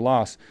 and never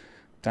lost,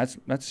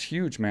 that's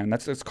huge, man.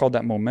 That's called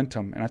that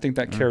momentum, and I think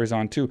that carries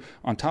on too.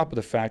 On top of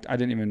the fact, I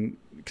didn't even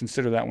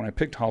consider that when I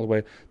picked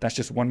Holloway. That's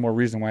just one more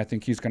reason why I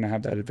think he's going to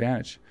have that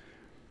advantage.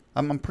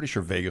 I'm pretty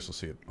sure Vegas will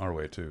see it our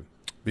way too.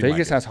 Be my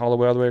Vegas guess. has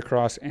Holloway all the way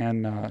across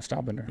and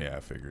Stylebender. Yeah, I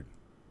figured.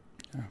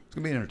 Yeah. It's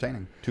gonna be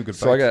entertaining. 2 good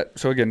So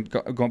fights. again,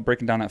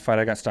 breaking down that fight,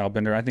 I got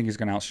Stylebender. I think he's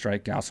going to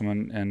outstrike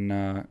Gastelum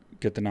and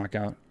get the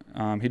knockout.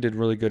 He did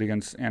really good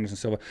against Anderson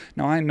Silva.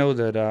 Now, I know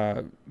that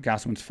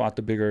Gastelum's fought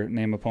the bigger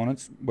name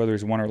opponents, whether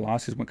he's won or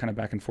lost. He's went kind of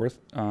back and forth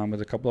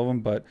with a couple of them,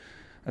 but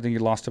I think he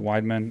lost to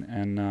Weidman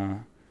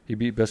and he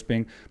beat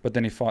Bisping. But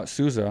then he fought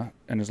Souza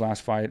in his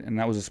last fight, and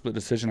that was a split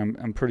decision.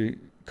 I'm pretty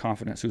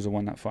confident Souza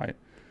won that fight.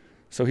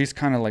 So he's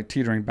kind of like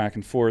teetering back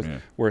and forth, Yeah.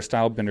 where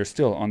Stylebender's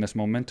still on this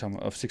momentum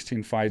of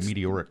 16 fights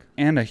Meteoric.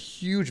 and a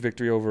huge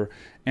victory over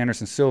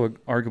Anderson Silva,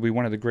 arguably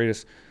one of the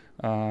greatest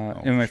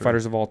MMA sure.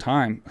 fighters of all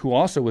time, who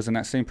also was in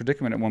that same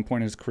predicament at one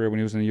point in his career when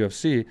he was in the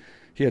UFC.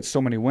 He had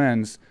so many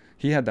wins.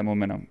 He had that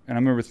momentum. And I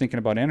remember thinking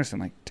about Anderson,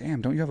 like,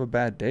 damn, don't you have a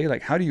bad day?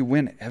 Like, how do you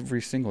win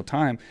every single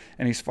time?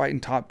 And he's fighting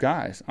top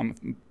guys,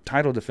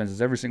 title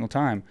defenses every single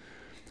time.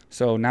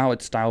 So now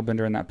it's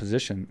Stylebender in that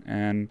position.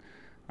 And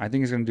I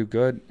think he's going to do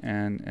good.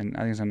 And I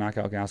think he's going to knock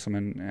out Gastelum.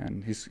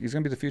 And he's going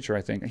to be the future,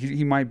 I think.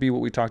 He might be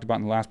what we talked about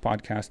in the last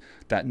podcast,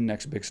 that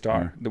next big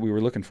star that we were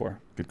looking for.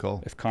 Good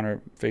call. If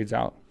Conor fades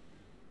out.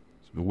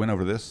 So a win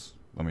over this,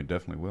 I mean,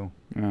 definitely will.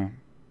 Yeah.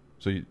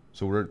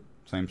 So we're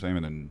same,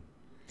 and then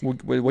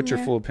What's your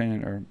full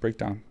opinion or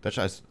breakdown? that's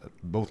just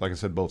both, like I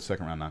said, both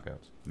second round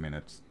knockouts. I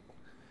mean,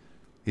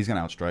 he's going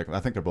to outstrike.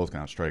 I think they're both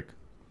going to outstrike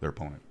their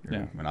opponent.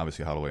 Yeah. I mean,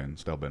 obviously Holloway and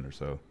Stylebender.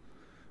 So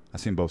I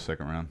seen both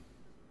second round.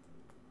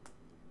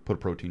 Put a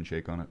protein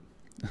shake on it.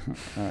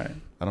 All right.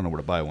 I don't know where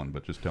to buy one,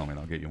 but just tell me and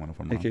I'll get you one if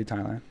I'm wrong. AK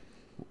Thailand.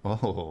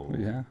 Oh.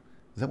 Yeah.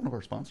 Is that one of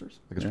our sponsors?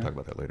 I guess Yeah. we'll talk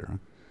about that later, huh?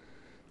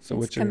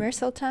 So It's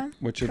commercial time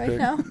what's your right pick?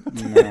 now.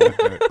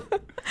 No.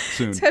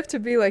 Soon. It have to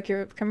be like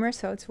your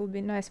commercial. It will be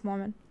a nice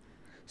moment.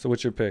 So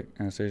what's your pick,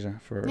 Anastasia,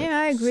 for Yeah,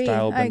 I agree.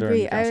 Stylebender I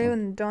agree. and I Gastelum?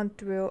 even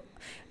don't real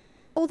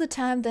all the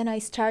time. Then I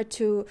start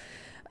to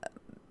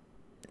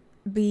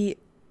be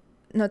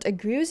not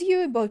agree with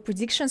you about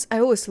predictions. I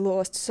always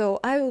lost, so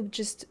I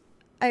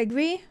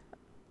agree.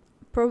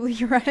 Probably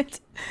you're right,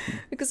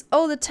 because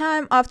all the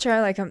time after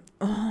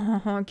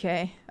oh,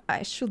 okay,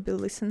 I should be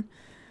listen.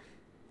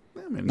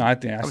 I mean, No, I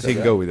think I obviously said it can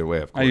that. go either way.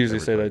 Of course, I usually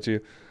every say fight. that too.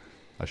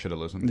 I should have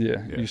listened.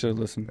 Yeah, you should have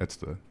listened. That's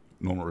the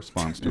normal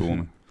response to a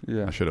woman.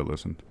 Yeah. I should have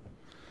listened.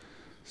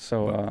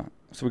 So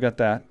so we got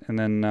that, and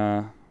then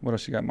what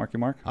else you got, Marky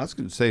Mark? I was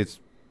going to say it's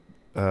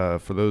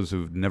for those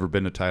who've never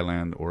been to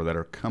Thailand or that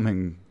are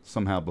coming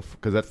somehow before,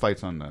 because that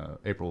fight's on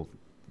April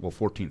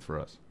 14th for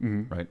us,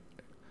 Mm-hmm. right?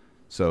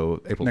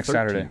 So April Next 13th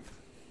Saturday.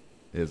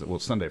 is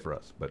Sunday for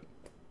us, but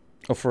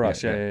Oh, for Yeah,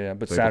 us, yeah.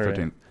 But So April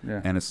Saturday, 13th.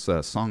 yeah. and it's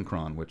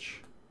Songkran,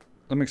 which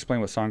Let me explain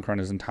what Songkran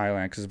is in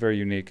Thailand because it's very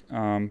unique.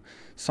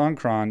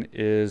 Songkran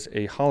is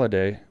a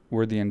holiday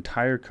where the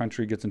entire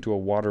country gets into a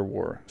water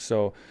war.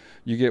 So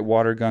you get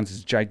water guns,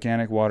 it's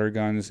gigantic water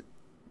guns.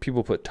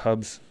 People put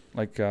tubs,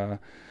 like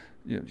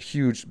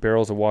huge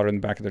barrels of water in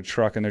the back of their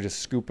truck, and they're just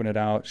scooping it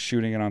out,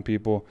 shooting it on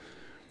people.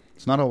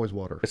 it's not always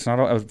water. It's not.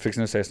 I was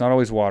fixing to say it's not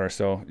always water,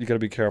 so you got to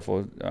be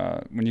careful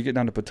when you get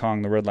down to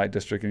Patong, the red light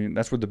district, and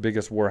that's where the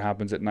biggest war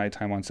happens at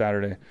nighttime on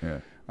Saturday.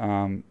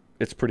 Yeah.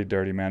 It's pretty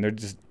dirty, man. They're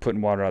just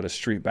putting water out of the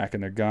street back in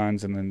their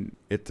guns, and then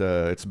It's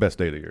the best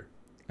day of the year.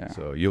 yeah.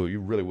 So you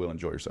really will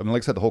enjoy yourself. I mean,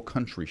 like I said, the whole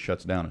country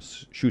shuts down and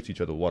shoots each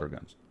other with water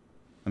guns.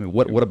 I mean,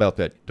 what about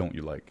that don't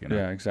you like? You know?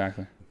 Yeah,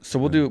 exactly. So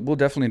we'll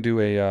definitely do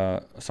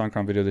a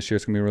Songkran video this year.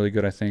 It's gonna be really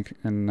good, I think,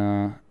 and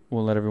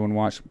we'll let everyone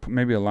watch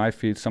maybe a live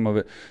feed, some of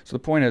it. So the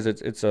point is,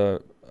 it's the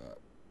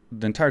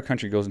entire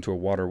country goes into a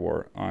water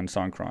war on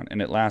Songkran,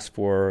 and it lasts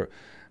for,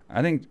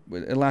 I think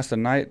it lasts the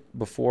night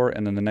before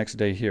and then the next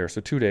day here.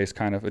 So 2 days,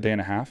 kind of a day and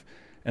a half,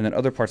 and then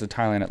other parts of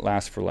Thailand it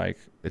lasts for like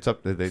It's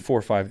up. 4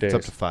 or 5 days.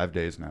 It's up to 5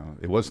 days now.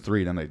 It was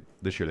 3. Then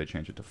this year they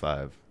changed it to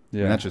 5.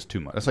 Yeah. And that's just too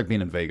much. That's like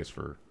being in Vegas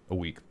for a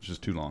week. It's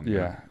just too long. you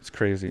know? Yeah, it's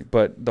crazy.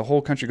 But the whole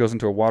country goes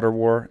into a water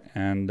war,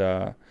 and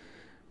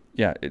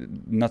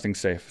nothing's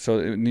safe. So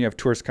you have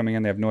tourists coming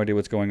in; they have no idea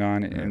what's going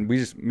on, and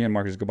me and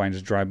Marcus go by and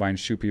just drive by and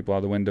shoot people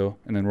out the window,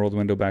 and then roll the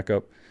window back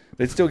up.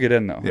 They'd still get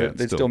in though. Yeah,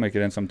 They'd still make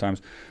it in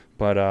sometimes,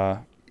 but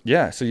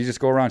so you just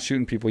go around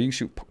shooting people. You can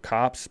shoot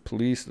cops,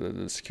 police,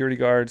 the security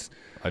guards.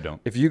 I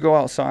don't. If you go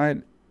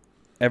outside,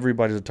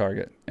 everybody's a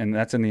target, and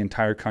that's in the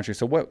entire country.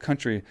 So what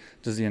country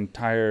does the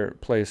entire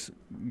place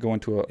go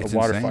into a It's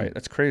water insane. fight?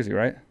 That's crazy,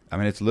 right? I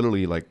mean, it's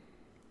literally like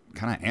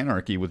kind of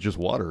anarchy with just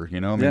water.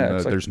 You know, I mean, Yeah,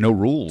 it's like- there's no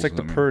rules. It's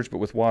like the Purge, but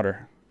with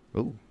water.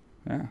 Oh,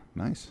 Yeah,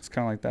 nice. it's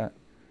kind of like that.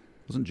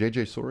 Wasn't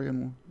JJ Soria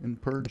in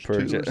Purge,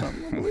 Purge, too yeah. or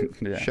something? I believe?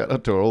 Yeah. Shout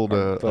out to our old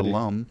Our buddy.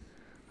 alum.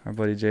 Our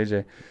buddy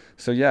JJ.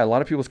 So yeah, a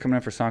lot of people's coming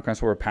in for Songkran,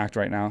 so we're packed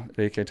right now at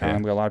AK Thailand. Yeah.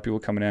 We got a lot of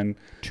people coming in.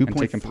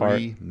 taking part.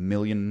 2.3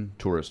 million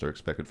tourists are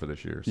expected for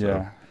this year. So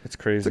Yeah, it's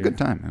crazy. it's a good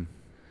time, man.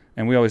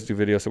 And we always do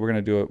videos, so we're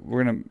gonna do it.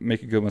 We're gonna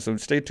make a good one. So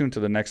stay tuned to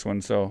the next one.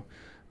 So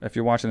if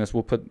you're watching this,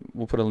 we'll put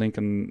a link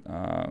in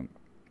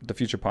the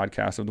future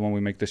podcast of the one we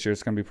make this year.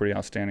 It's gonna be pretty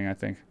outstanding, I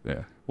think.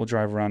 Yeah, We'll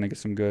drive around and get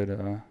some good.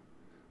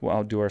 We'll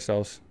outdo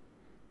ourselves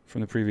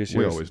from the previous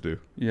we years. always do.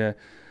 Yeah.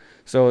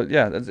 So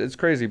yeah, it's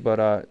crazy, but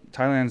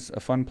Thailand's a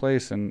fun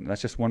place, and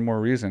that's just one more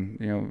reason.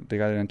 You know, they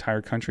got an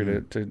entire country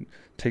to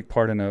take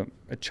part in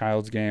a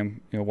child's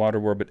game, water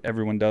war, but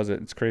everyone does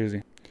it. It's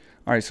crazy.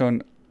 All right, so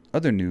in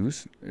other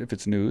news, if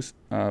it's news,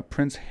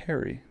 Prince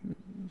Harry,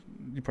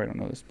 you probably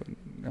don't know this, but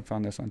I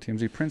found this on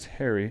TMZ. Prince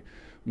Harry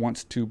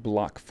wants to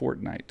block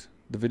Fortnite,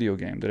 the video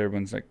game that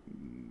everyone's like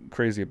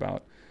crazy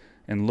about,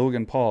 and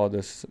Logan Paul,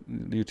 this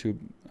YouTube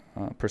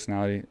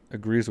personality,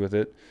 agrees with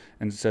it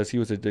and says he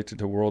was addicted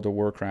to World of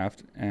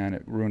Warcraft and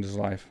it ruined his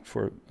life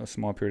for a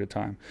small period of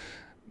time.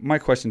 My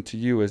question to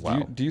you is,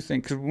 Wow. do you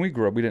think, because when we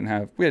grew up, we had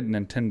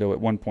Nintendo at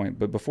one point,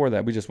 but before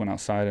that, we just went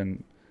outside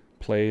and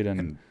played, and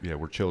And yeah,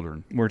 we're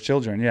children. we're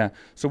children, yeah.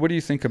 So what do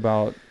you think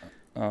about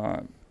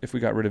if we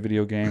got rid of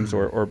video games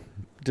or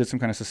did some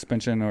kind of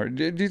suspension, or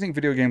do you think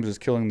video games is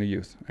killing the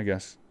youth? I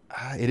guess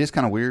It is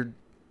kind of weird.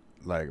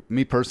 Like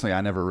me personally,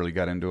 I never really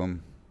got into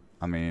them.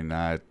 I mean,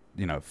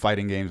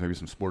 fighting games, maybe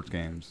some sports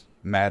games.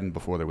 Madden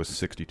before there was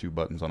 62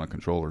 buttons on a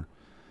controller.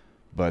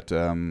 But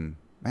man,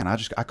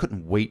 I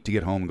couldn't wait to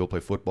get home and go play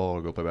football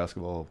or go play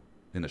basketball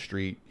in the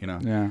street.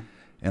 Yeah.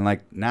 And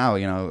like now,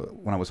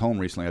 when I was home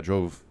recently, I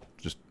drove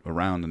just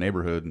around the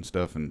neighborhood and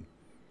stuff, and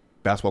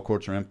basketball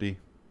courts are empty,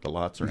 the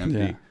lots are empty.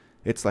 Yeah.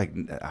 It's like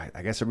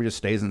I guess everybody just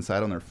stays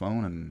inside on their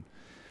phone, and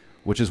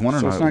which is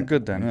wondering. So it's not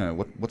good then. Yeah,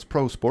 what's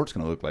pro sports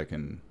going to look like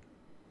in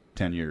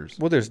 10 years?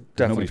 Well, there's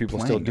definitely Nobody's people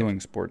still playing it. doing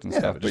sports and Yeah,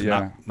 stuff, but but just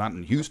yeah. not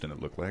in Houston. It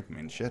looked like. I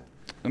mean, shit.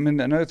 I mean,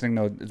 another thing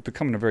though, it's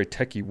becoming a very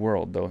techie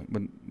world though.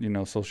 When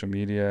social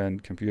media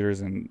and computers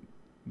and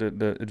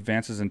the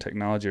advances in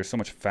technology are so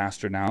much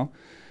faster now,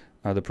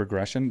 the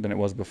progression than it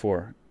was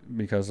before.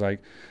 Because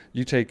like,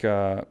 you take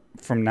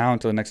from now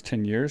until the next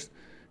 10 years,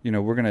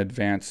 we're gonna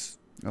advance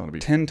It'll be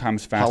 10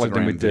 times faster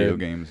than we hologram video did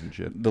games and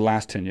shit. the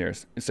last 10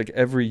 years. It's like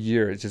every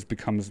year it just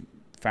becomes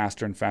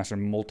faster and faster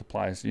and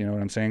multiplies. You know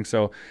what I'm saying?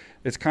 So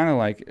it's kind of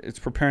like it's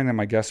preparing them,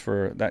 I guess,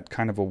 for that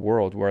kind of a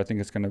world where I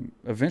think it's going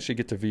to eventually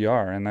get to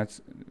VR, and that's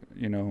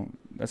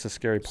a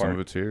scary part. Some of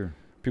it's here.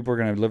 People are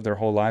going to live their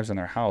whole lives in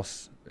their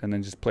house and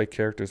then just play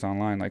characters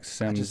online like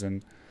Sims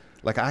and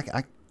Like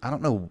I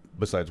don't know,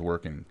 besides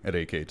working at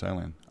AK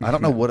Thailand, I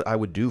don't know what I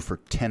would do for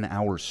 10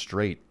 hours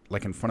straight,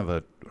 like in front of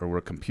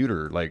a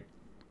computer, like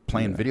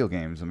playing video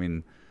games. I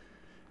mean,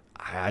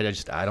 I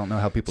don't know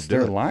how people it's do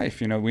their it. life.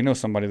 We know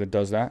somebody that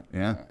does that.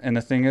 Yeah. And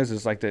the thing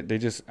is like that they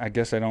just, I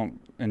guess they don't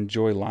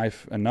enjoy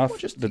life enough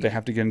that they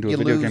have to get into a you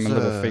video lose, game and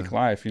live a fake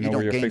life, you where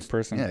don't you're a gain fake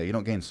person. Yeah, you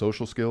don't gain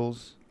social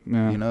skills.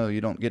 Yeah.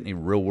 You don't get any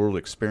real world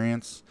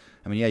experience.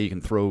 I mean, yeah, you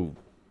can throw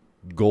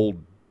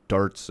gold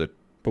darts at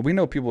But we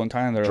know people in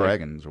Thailand that are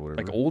dragons or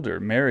whatever. like older,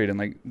 married, and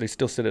like they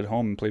still sit at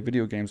home and play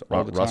video games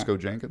all the time. Roscoe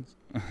Jenkins?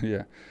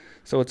 Yeah.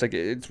 So it's like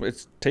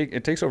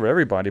it takes over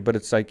everybody, but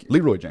it's like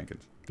Leroy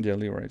Jenkins. yeah,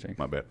 Leroy Jenkins.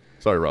 My bad.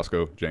 Sorry,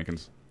 Roscoe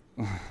Jenkins.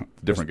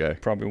 Different guy.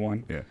 Probably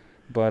one. Yeah.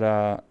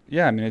 But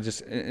yeah, I mean,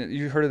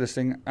 you heard of this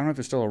thing? I don't know if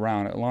it's still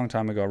around. A long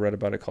time ago, I read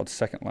about it called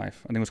Second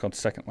Life. I think it was called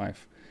Second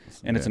Life,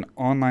 and it's an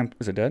online.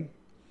 Is it dead?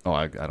 Oh,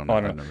 I don't know. Oh,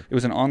 I don't know. It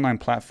was an online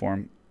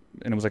platform,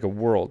 and it was like a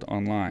world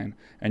online,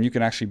 and you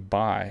can actually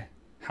buy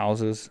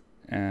houses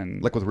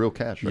and Like with real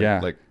cash, right? yeah,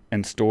 Like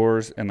and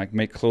stores and like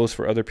make clothes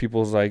for other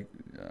people's like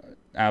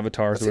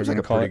avatars. that or seems like whatever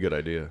a you call pretty it. good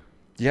idea.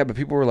 Yeah, but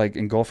people were like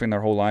engulfing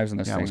their whole lives in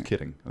this Yeah, I thing. was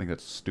kidding. I think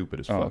that's stupid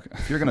as Oh, fuck. okay.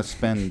 If you're gonna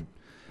spend,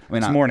 I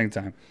mean, It's morning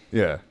time.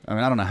 yeah. I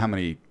mean, I don't know how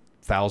many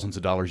thousands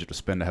of dollars you have to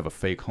spend to have a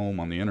fake home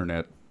on the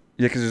internet.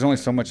 Yeah, because there's only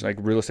so much like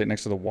real estate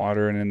next to the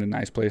water and in the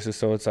nice places.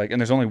 So it's like,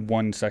 and there's only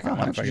one Second How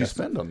Life. much I did you guess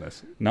spend on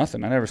this?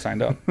 nothing. I never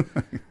signed up.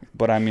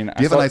 But I mean, Do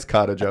you have a nice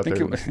cottage I out think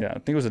there? I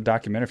think it was a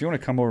documentary. If you want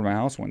to come over to my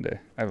house one day,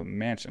 I have a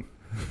mansion,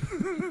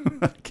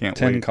 Can't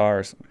 10 wait.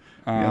 cars.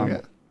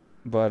 Yeah.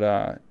 But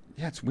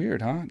yeah, it's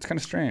weird, huh? It's kind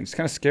of strange. It's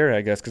kind of scary,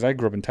 I guess, because I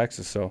grew up in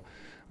Texas, so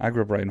I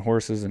grew up riding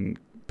horses and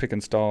picking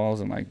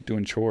stalls and like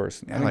doing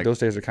chores. Yeah, I think like- those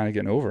days are kind of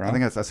getting over. Huh? I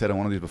think I said on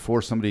one of these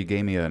before. Somebody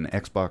gave me an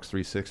Xbox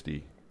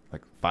 360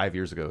 like 5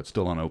 years ago. It's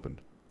still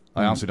unopened.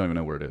 I honestly don't even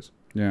know where it is.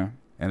 Yeah.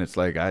 And it's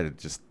like I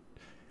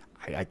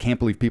can't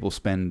believe people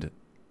spend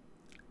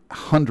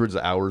hundreds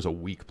of hours a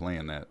week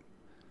playing that.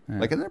 Yeah.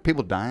 Like, isn't there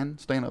people dying,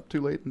 staying up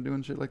too late and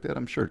doing shit like that?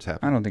 I'm sure it's I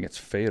happening. don't think it's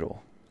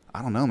fatal.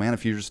 I don't know, man.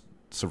 If you're just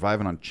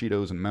surviving on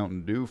Cheetos and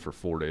Mountain Dew for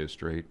 4 days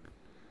straight.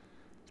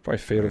 It's probably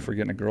fatal for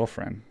getting a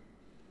girlfriend.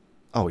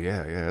 Oh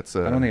yeah. It's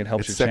I don't think it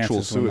helps it's your sexual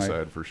chances when, like-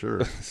 suicide for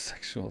sure.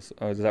 Sexual. Is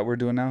that what we're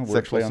doing now?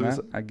 Sexual Wordplay on that?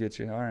 suicide. I get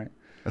you. All right.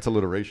 That's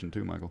alliteration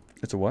too, Michael.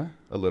 It's a what?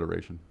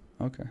 Alliteration.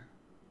 Okay.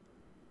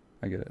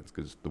 I get it. That's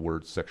because the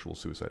word sexual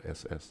suicide,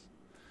 SS.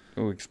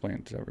 We'll explain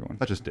it to everyone.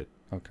 I just did.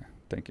 Okay.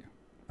 Thank you.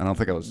 I don't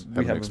think I was We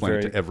having to have a explain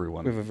it very- to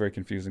everyone. We have a very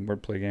confusing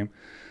wordplay game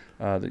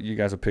that you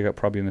guys will pick up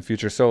probably in the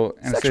future. So,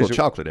 Sexual Anastasia,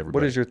 chocolate, everybody.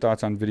 what is your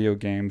thoughts on video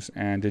games?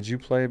 And did you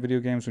play video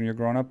games when you were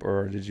growing up,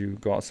 or did you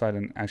go outside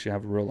and actually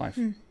have a real life?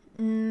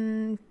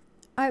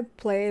 I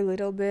play a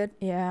little bit,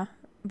 yeah,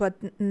 but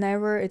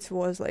never. It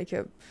was like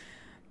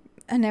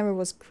I never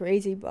was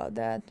crazy about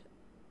that.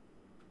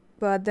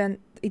 But then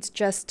it's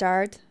just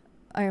start.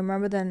 I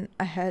remember then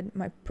I had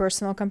my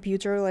personal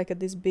computer, like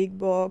this big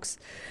box,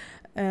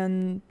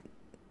 and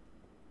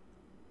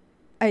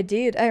I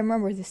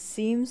remember the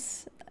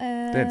Sims. They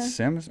had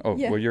Sims? Oh,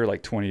 yeah. well, you're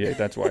like 28.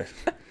 That's why.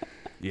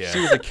 Yeah. She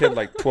was a kid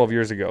like 12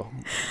 years ago.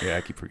 Yeah,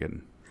 I keep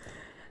forgetting.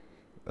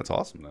 That's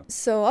awesome, though.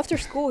 So after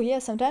school, yeah,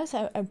 sometimes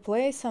I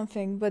play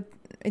something, but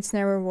it's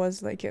never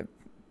was like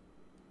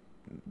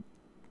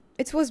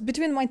it was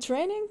between my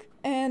training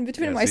and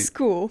between Yeah, my see-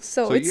 school.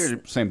 So So it's you're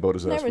the same boat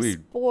as us. never We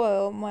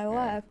spoil my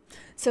life.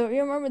 So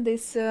you remember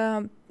this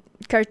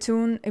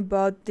cartoon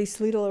about this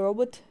little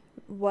robot,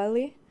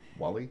 Wally?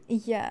 Wally.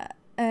 Yeah,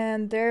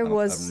 and there I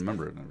was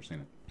remember it. Never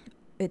seen it.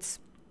 it's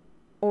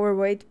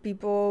overweight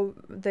people.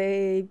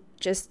 They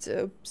just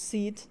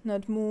sit,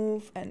 not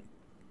move, and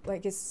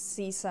like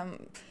see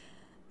some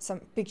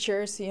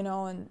pictures,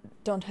 and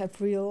don't have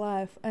real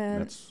life.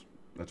 And That's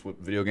That's what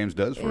video games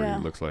does for Yeah. you.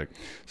 It looks like.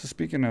 So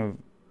speaking of,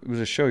 it was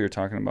a show you're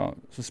talking about.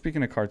 So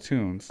speaking of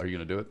cartoons, Are you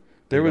gonna do it?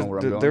 there You was know where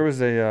I'm there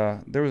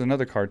going? was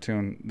another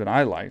cartoon that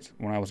I liked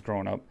when I was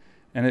growing up,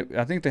 and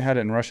I think they had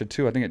it in Russia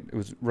too. I think it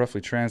was roughly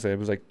translated. It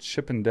was like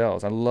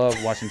Chippendales. I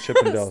love watching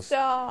Chippendales.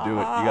 Stop. Do it.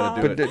 You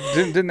gotta do But it.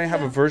 didn't they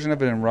have a version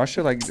of it in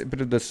Russia? Like,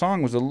 but the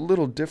song was a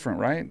little different,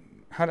 right?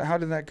 How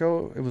did that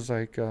go? It was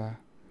like, how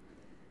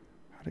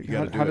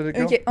gotta do did it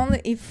go? Okay,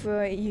 only if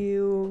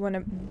you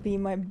wanna be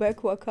my back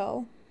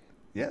vocal.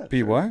 Yeah. Be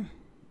sure. what?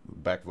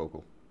 Back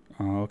vocal.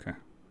 Oh, okay.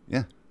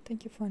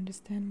 Thank you for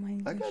understanding my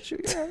English. I got you.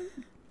 Yeah.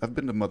 I've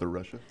been to Mother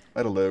Russia. I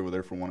had to lay over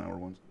there for 1 hour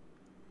once.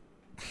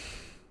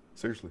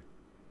 Seriously,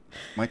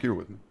 Mike, you're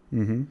with me.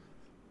 Mm-hmm.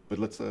 But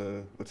let's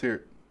hear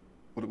it.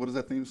 What is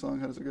that theme song?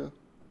 How does it go?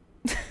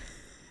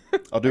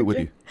 I'll do it with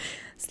you.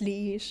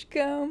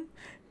 Слишком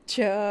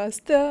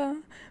часто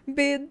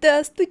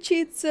беда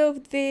стучится в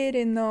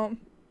двери, но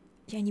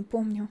я не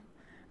помню.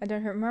 I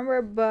don't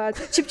remember, but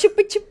That's the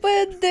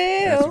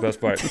Chip-chip-chip-a-dale best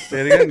part.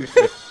 Say it again.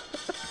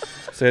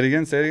 Say it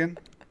again. Say it again.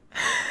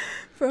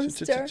 from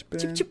Star.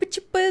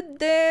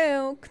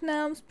 Chip-chip-chip-a-dale к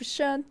нам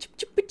спешат.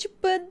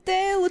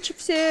 Chip-chip-chip-a-dale лучше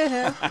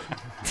всех.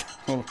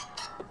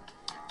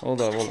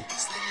 Hold on.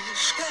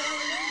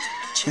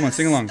 Come on,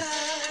 sing along.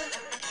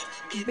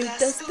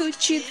 Беда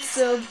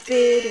стучится в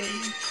двери.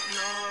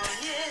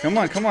 Come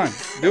on.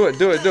 Do it.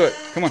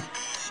 Come on.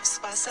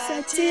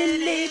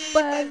 Спасатели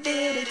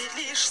поверят.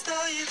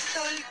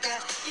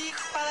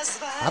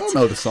 I don't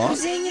know the song.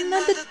 Друзей не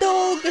надо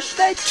долго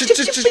ждать.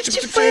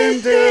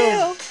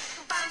 Chip-chip-chip-a-dale.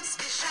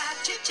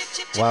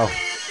 Wow.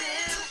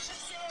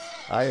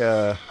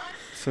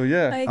 So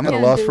yeah, I'm at a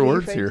loss for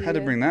words here. I had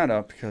to bring that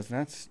up because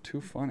that's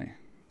too funny.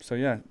 So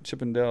yeah,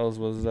 Chippendales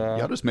was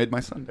Y'all just made my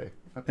Sunday.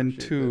 I in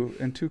appreciate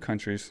that. two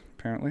countries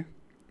apparently.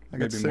 I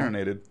got maybe more.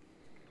 serenaded.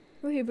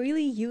 We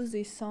really use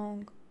this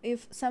song.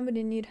 If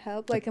somebody need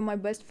help, like my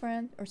best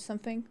friend or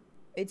something,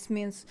 it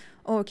means,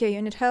 oh, okay,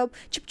 you need help.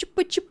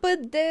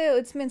 Chip-chip-a-dale.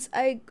 It means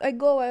I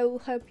go, I will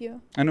help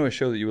you. I know a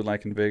show that you would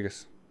like in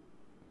Vegas.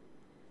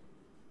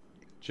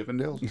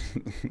 Chippendales.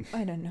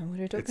 I don't know what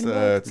you're talking It's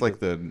about. it's like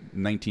the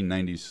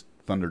 1990s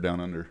Thunder Down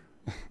Under.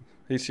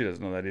 She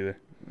doesn't know that either.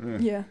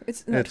 Yeah,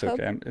 it's not It's help.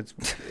 okay. It's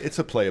It's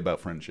a play about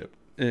friendship.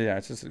 yeah.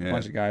 It's just a Yeah.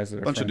 bunch of guys that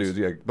are Bunch of friends. dudes,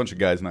 yeah, bunch of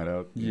guys night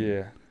out.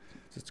 Yeah,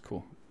 it's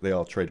cool. They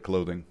all trade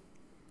clothing.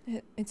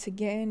 It's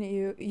again,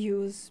 you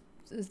use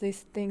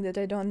this thing that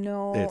I don't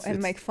know It's- and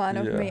it's- make fun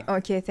of me. yeah.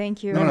 Okay,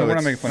 thank you. No, we're not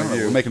it's- making fun of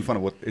you. We're making fun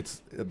of what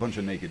it's a bunch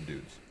of naked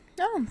dudes.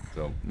 Oh,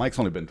 So Mike's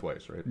only been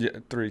twice, right? Yeah,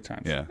 3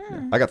 times. Yeah.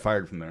 Hmm. I got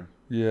fired from there.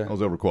 Yeah. I was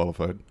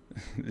overqualified.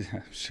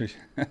 Yeah, sure.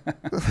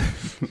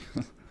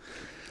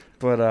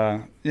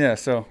 But yeah.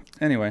 So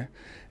anyway,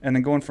 and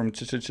then going from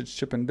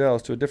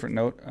Chippendales to a different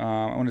note,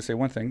 I want to say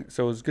one thing.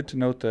 So it's good to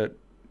note that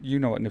you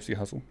know what Nipsey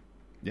Hussle.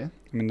 Yeah.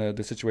 I mean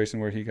the situation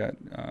where he got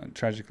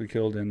tragically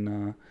killed in.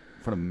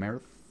 In front of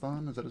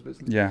Marathon, is that his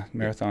business? Yeah,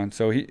 Marathon.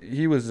 So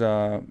he was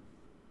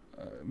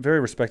very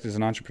respected as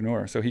an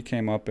entrepreneur. So he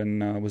came up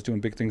and was doing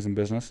big things in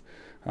business.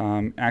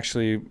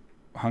 Actually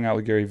hung out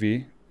with Gary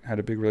Vee, had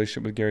a big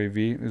relationship with Gary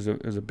Vee. Is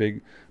a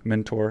big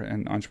mentor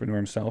and entrepreneur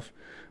himself.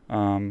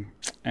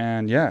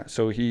 And yeah,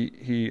 so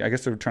he I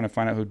guess they were trying to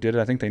find out who did it.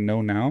 I think they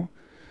know now,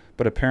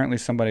 but apparently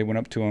somebody went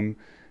up to him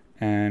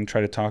and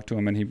tried to talk to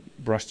him, and he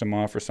brushed him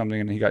off or something,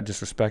 and he got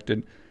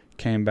disrespected,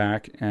 came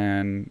back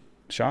and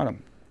shot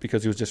him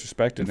because he was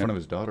disrespected. In front of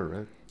his daughter,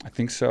 right? I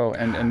think so.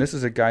 And this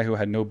is a guy who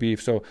had no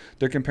beef. So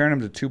they're comparing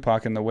him to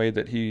Tupac in the way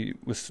that he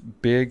was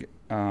big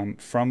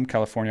from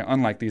California,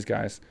 unlike these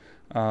guys,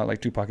 like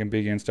Tupac and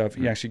Biggie and stuff.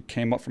 He actually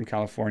came up from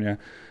California,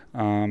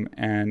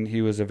 and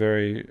he was a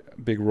very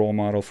big role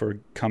model for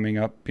coming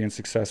up, being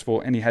successful,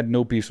 and he had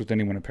no beefs with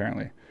anyone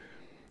apparently.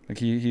 Like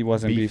he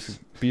wasn't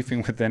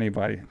beefing with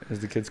anybody, as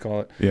the kids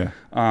call it. Yeah.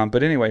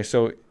 But anyway,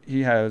 so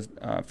he has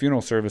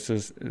funeral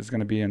services is going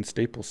to be in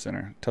Staples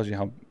Center. Tells you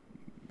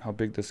how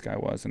big this guy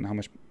was and how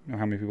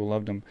many people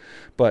loved him.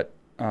 But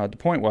the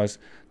point was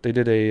they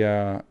did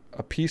a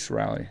peace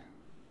rally,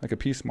 like a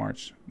peace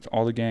march with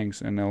all the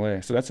gangs in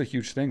LA. So that's a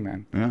huge thing,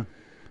 man. Yeah.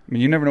 I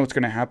mean, you never know what's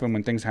going to happen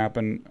when things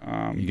happen.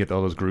 You get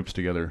all those groups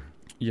together.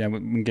 Yeah,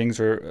 when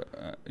gangs are,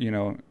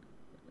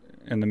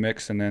 in the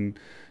mix, and then,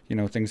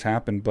 things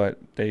happen. But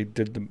they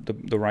did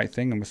the right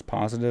thing and was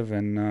positive,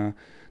 and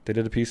they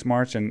did a peace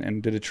march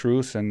and did a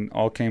truce, and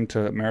all came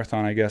to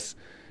Marathon, I guess,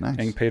 Nice.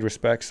 and paid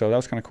respect. So that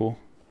was kind of cool.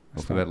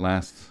 Hopefully that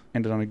lasts.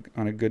 Ended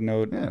on a good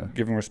note, Yeah.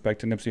 giving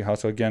respect to Nipsey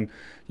Hussle. Again,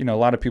 a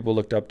lot of people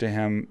looked up to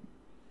him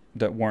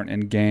that weren't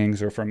in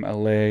gangs or from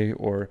LA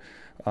or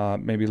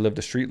maybe lived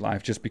a street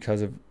life just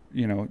because of,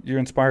 you're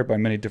inspired by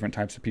many different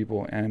types of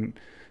people. And,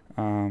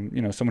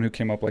 someone who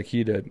came up like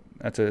he did,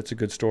 it's a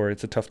good story.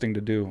 It's a tough thing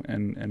to do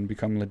and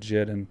become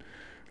legit and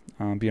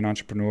be an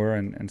entrepreneur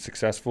and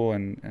successful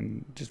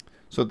and just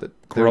So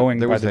growing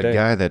there by was the that day.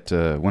 guy that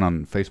went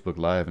on Facebook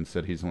Live and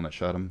said he's the one that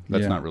shot him.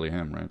 That's Yeah. not really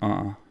him, right?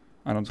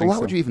 I don't So think why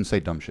so. would you even say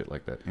dumb shit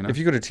like that? If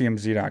you go to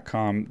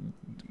TMZ.com,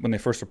 when they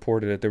first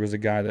reported it, there was a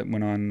guy that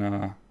went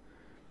on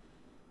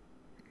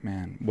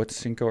man, what's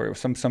Cinco, or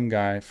some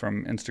guy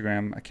from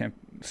Instagram,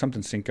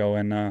 something Cinco,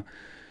 and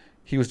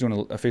he was doing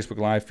a Facebook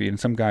live feed, and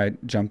some guy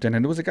jumped in,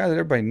 and it was a guy that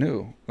everybody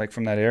knew, like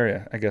from that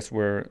area, I guess,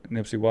 where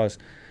Nipsey was.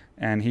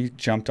 And he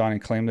jumped on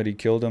and claimed that he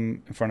killed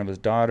him in front of his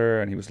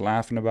daughter, and he was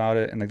laughing about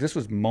it. And like, this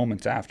was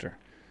moments after.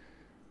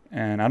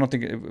 And I don't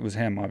think it was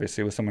him,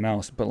 obviously, it was someone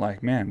else. But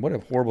like, man, what a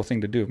horrible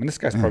thing to do. I mean, this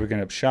guy's probably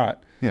going to get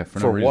shot. Yeah, for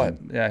no what?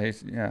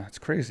 reason. Yeah, it's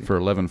crazy. For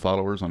 11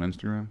 followers on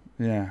Instagram.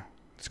 Yeah,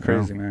 it's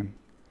crazy, man.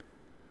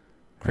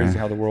 Crazy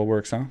how the world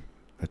works, huh?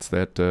 That's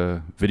that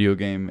video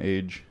game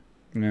age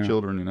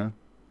children, you know.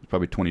 He's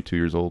probably 22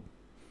 years old.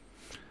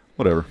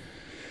 Whatever.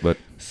 But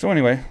so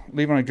anyway,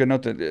 leave on a good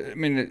note.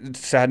 It's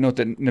a sad note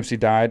that Nipsey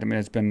died. I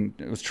mean,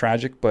 it was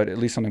tragic, but at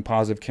least something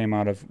positive came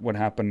out of what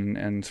happened.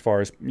 And as far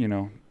as, you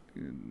know,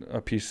 a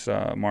peace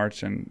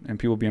march and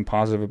people being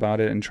positive about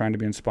it and trying to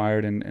be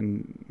inspired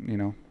and you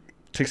know,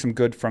 take some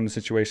good from the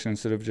situation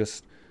instead of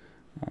just,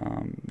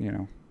 you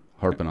know,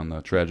 harping on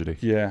the tragedy.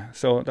 Yeah.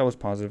 So that was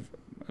positive,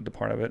 the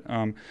part of it.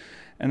 And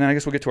then I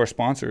guess we'll get to our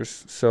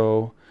sponsors.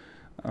 So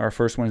our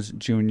first one is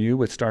June Yu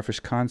with Starfish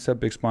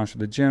Concept, big sponsor of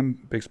the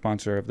gym, big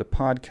sponsor of the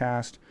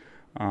podcast.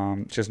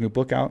 She has a new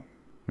book out.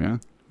 Yeah.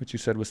 Which you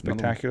said was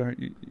spectacular.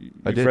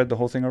 I did. Read the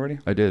whole thing already?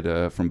 I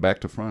did, from back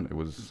to front. It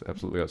was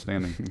absolutely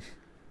outstanding.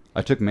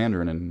 I took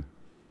Mandarin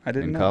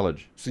in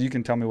college. So you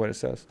can tell me what it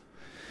says.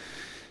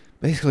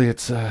 Basically,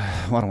 it's, well,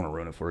 I don't want to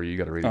ruin it for you. You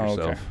got to read it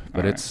yourself. Okay.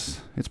 But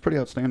it's pretty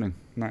outstanding.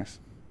 Nice.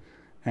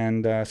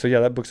 And so, yeah,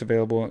 that book's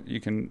available. You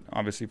can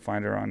obviously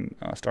find her on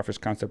Starfish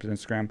Concept on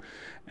Instagram.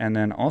 And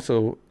then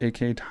also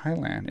AK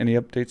Thailand. Any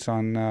updates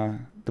on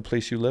the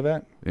place you live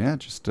at? Yeah,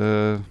 just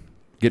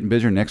getting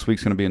busier. Next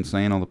week's going to be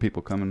insane. All the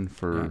people coming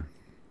for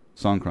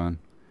Songkran.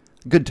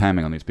 Good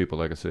timing on these people,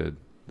 like I said.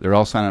 They're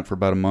all signing up for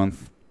about a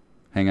month,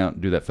 hang out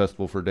and do that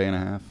festival for a day and a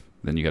half.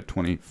 Then you got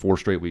 24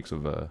 straight weeks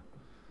of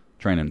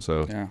training.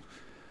 So yeah,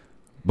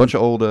 bunch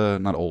of old,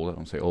 not old, I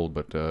don't say old,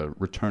 but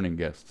returning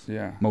guests.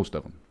 Yeah. Most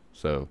of them.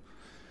 So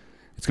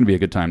it's going to be a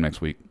good time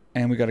next week.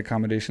 And we got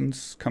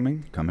accommodations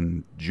coming?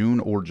 Coming June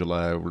or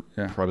July. We're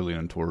probably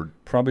leaning toward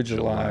probably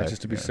July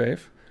just to be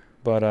safe.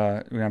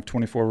 But we have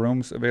 24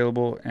 rooms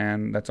available,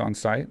 and that's on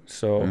site.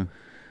 So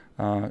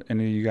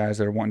any of you guys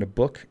that are wanting to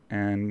book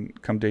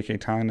and come to AK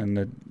Thailand in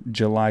the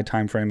July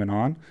timeframe and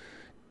on,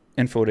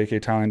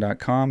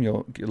 info@akthailand.com.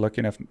 You'll get lucky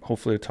enough,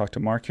 hopefully, to talk to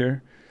Mark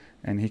here,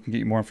 and he can get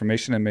you more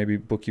information and maybe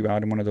book you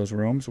out in one of those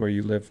rooms where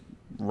you live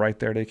right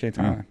there at AK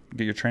Thailand.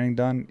 Get your training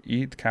done,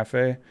 eat,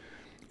 cafe,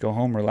 go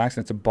home, relax.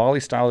 And it's a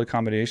Bali-style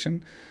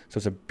accommodation, so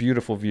it's a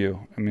beautiful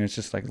view. I mean, it's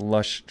just like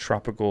lush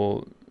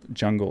tropical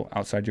jungle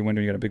outside your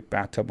window. You got a big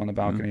bathtub on the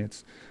balcony.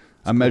 It's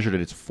I measured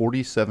it. It's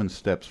 47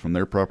 steps from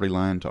their property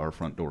line to our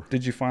front door.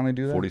 Did you finally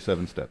do that?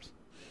 47 steps.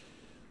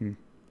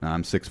 Now,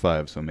 I'm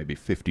 6'5", so maybe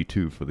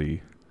 52 for the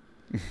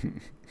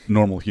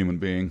normal human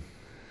being.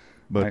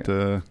 But,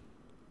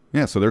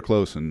 yeah, so they're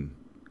close and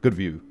good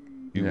view.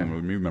 You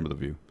remember the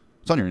view.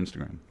 It's on your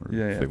Instagram.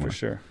 Yeah, for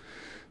sure.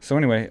 So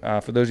anyway,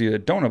 for those of you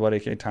that don't know about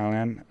AK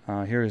Thailand,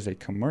 here is a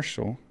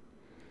commercial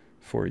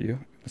for you.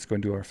 Let's go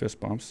and do our fist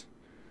bumps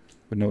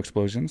with no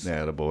explosions.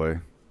 Yeah, the boy.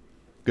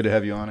 Good to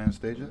have you on,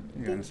 Anastasia.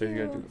 You got to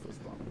do the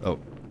fist bump. Oh.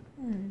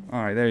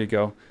 All right, there you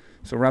go.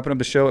 So wrapping up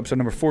the show, episode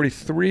number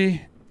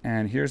 43,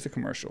 and here's the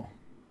commercial.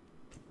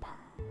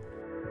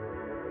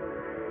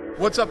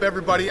 What's up,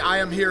 everybody? I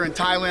am here in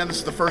Thailand. This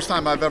is the first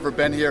time I've ever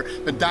been here.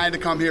 Been dying to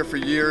come here for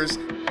years.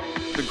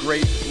 The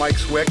great Mike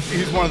Swick.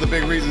 He's one of the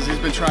big reasons he's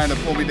been trying to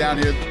pull me down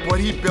here. What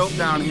he built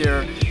down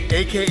here,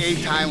 AKA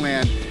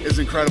Thailand, is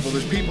incredible.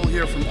 There's people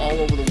here from all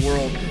over the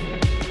world.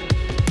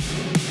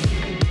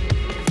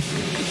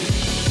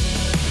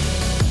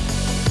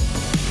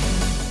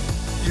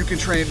 You can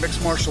train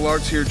mixed martial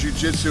arts here,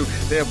 jiu-jitsu.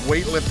 They have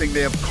weightlifting,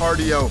 they have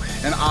cardio,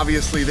 and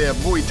obviously they have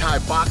Muay Thai,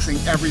 boxing,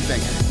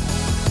 everything.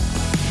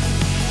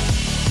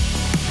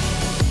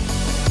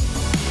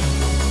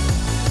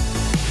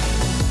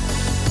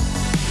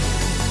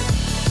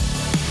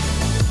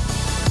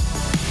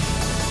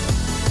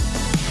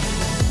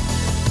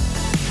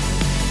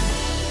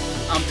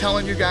 I'm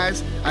telling you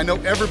guys, I know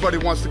everybody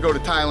wants to go to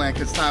Thailand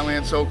because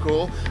Thailand's so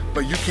cool,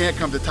 but you can't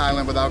come to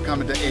Thailand without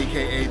coming to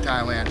AKA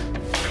Thailand.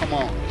 Come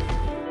on.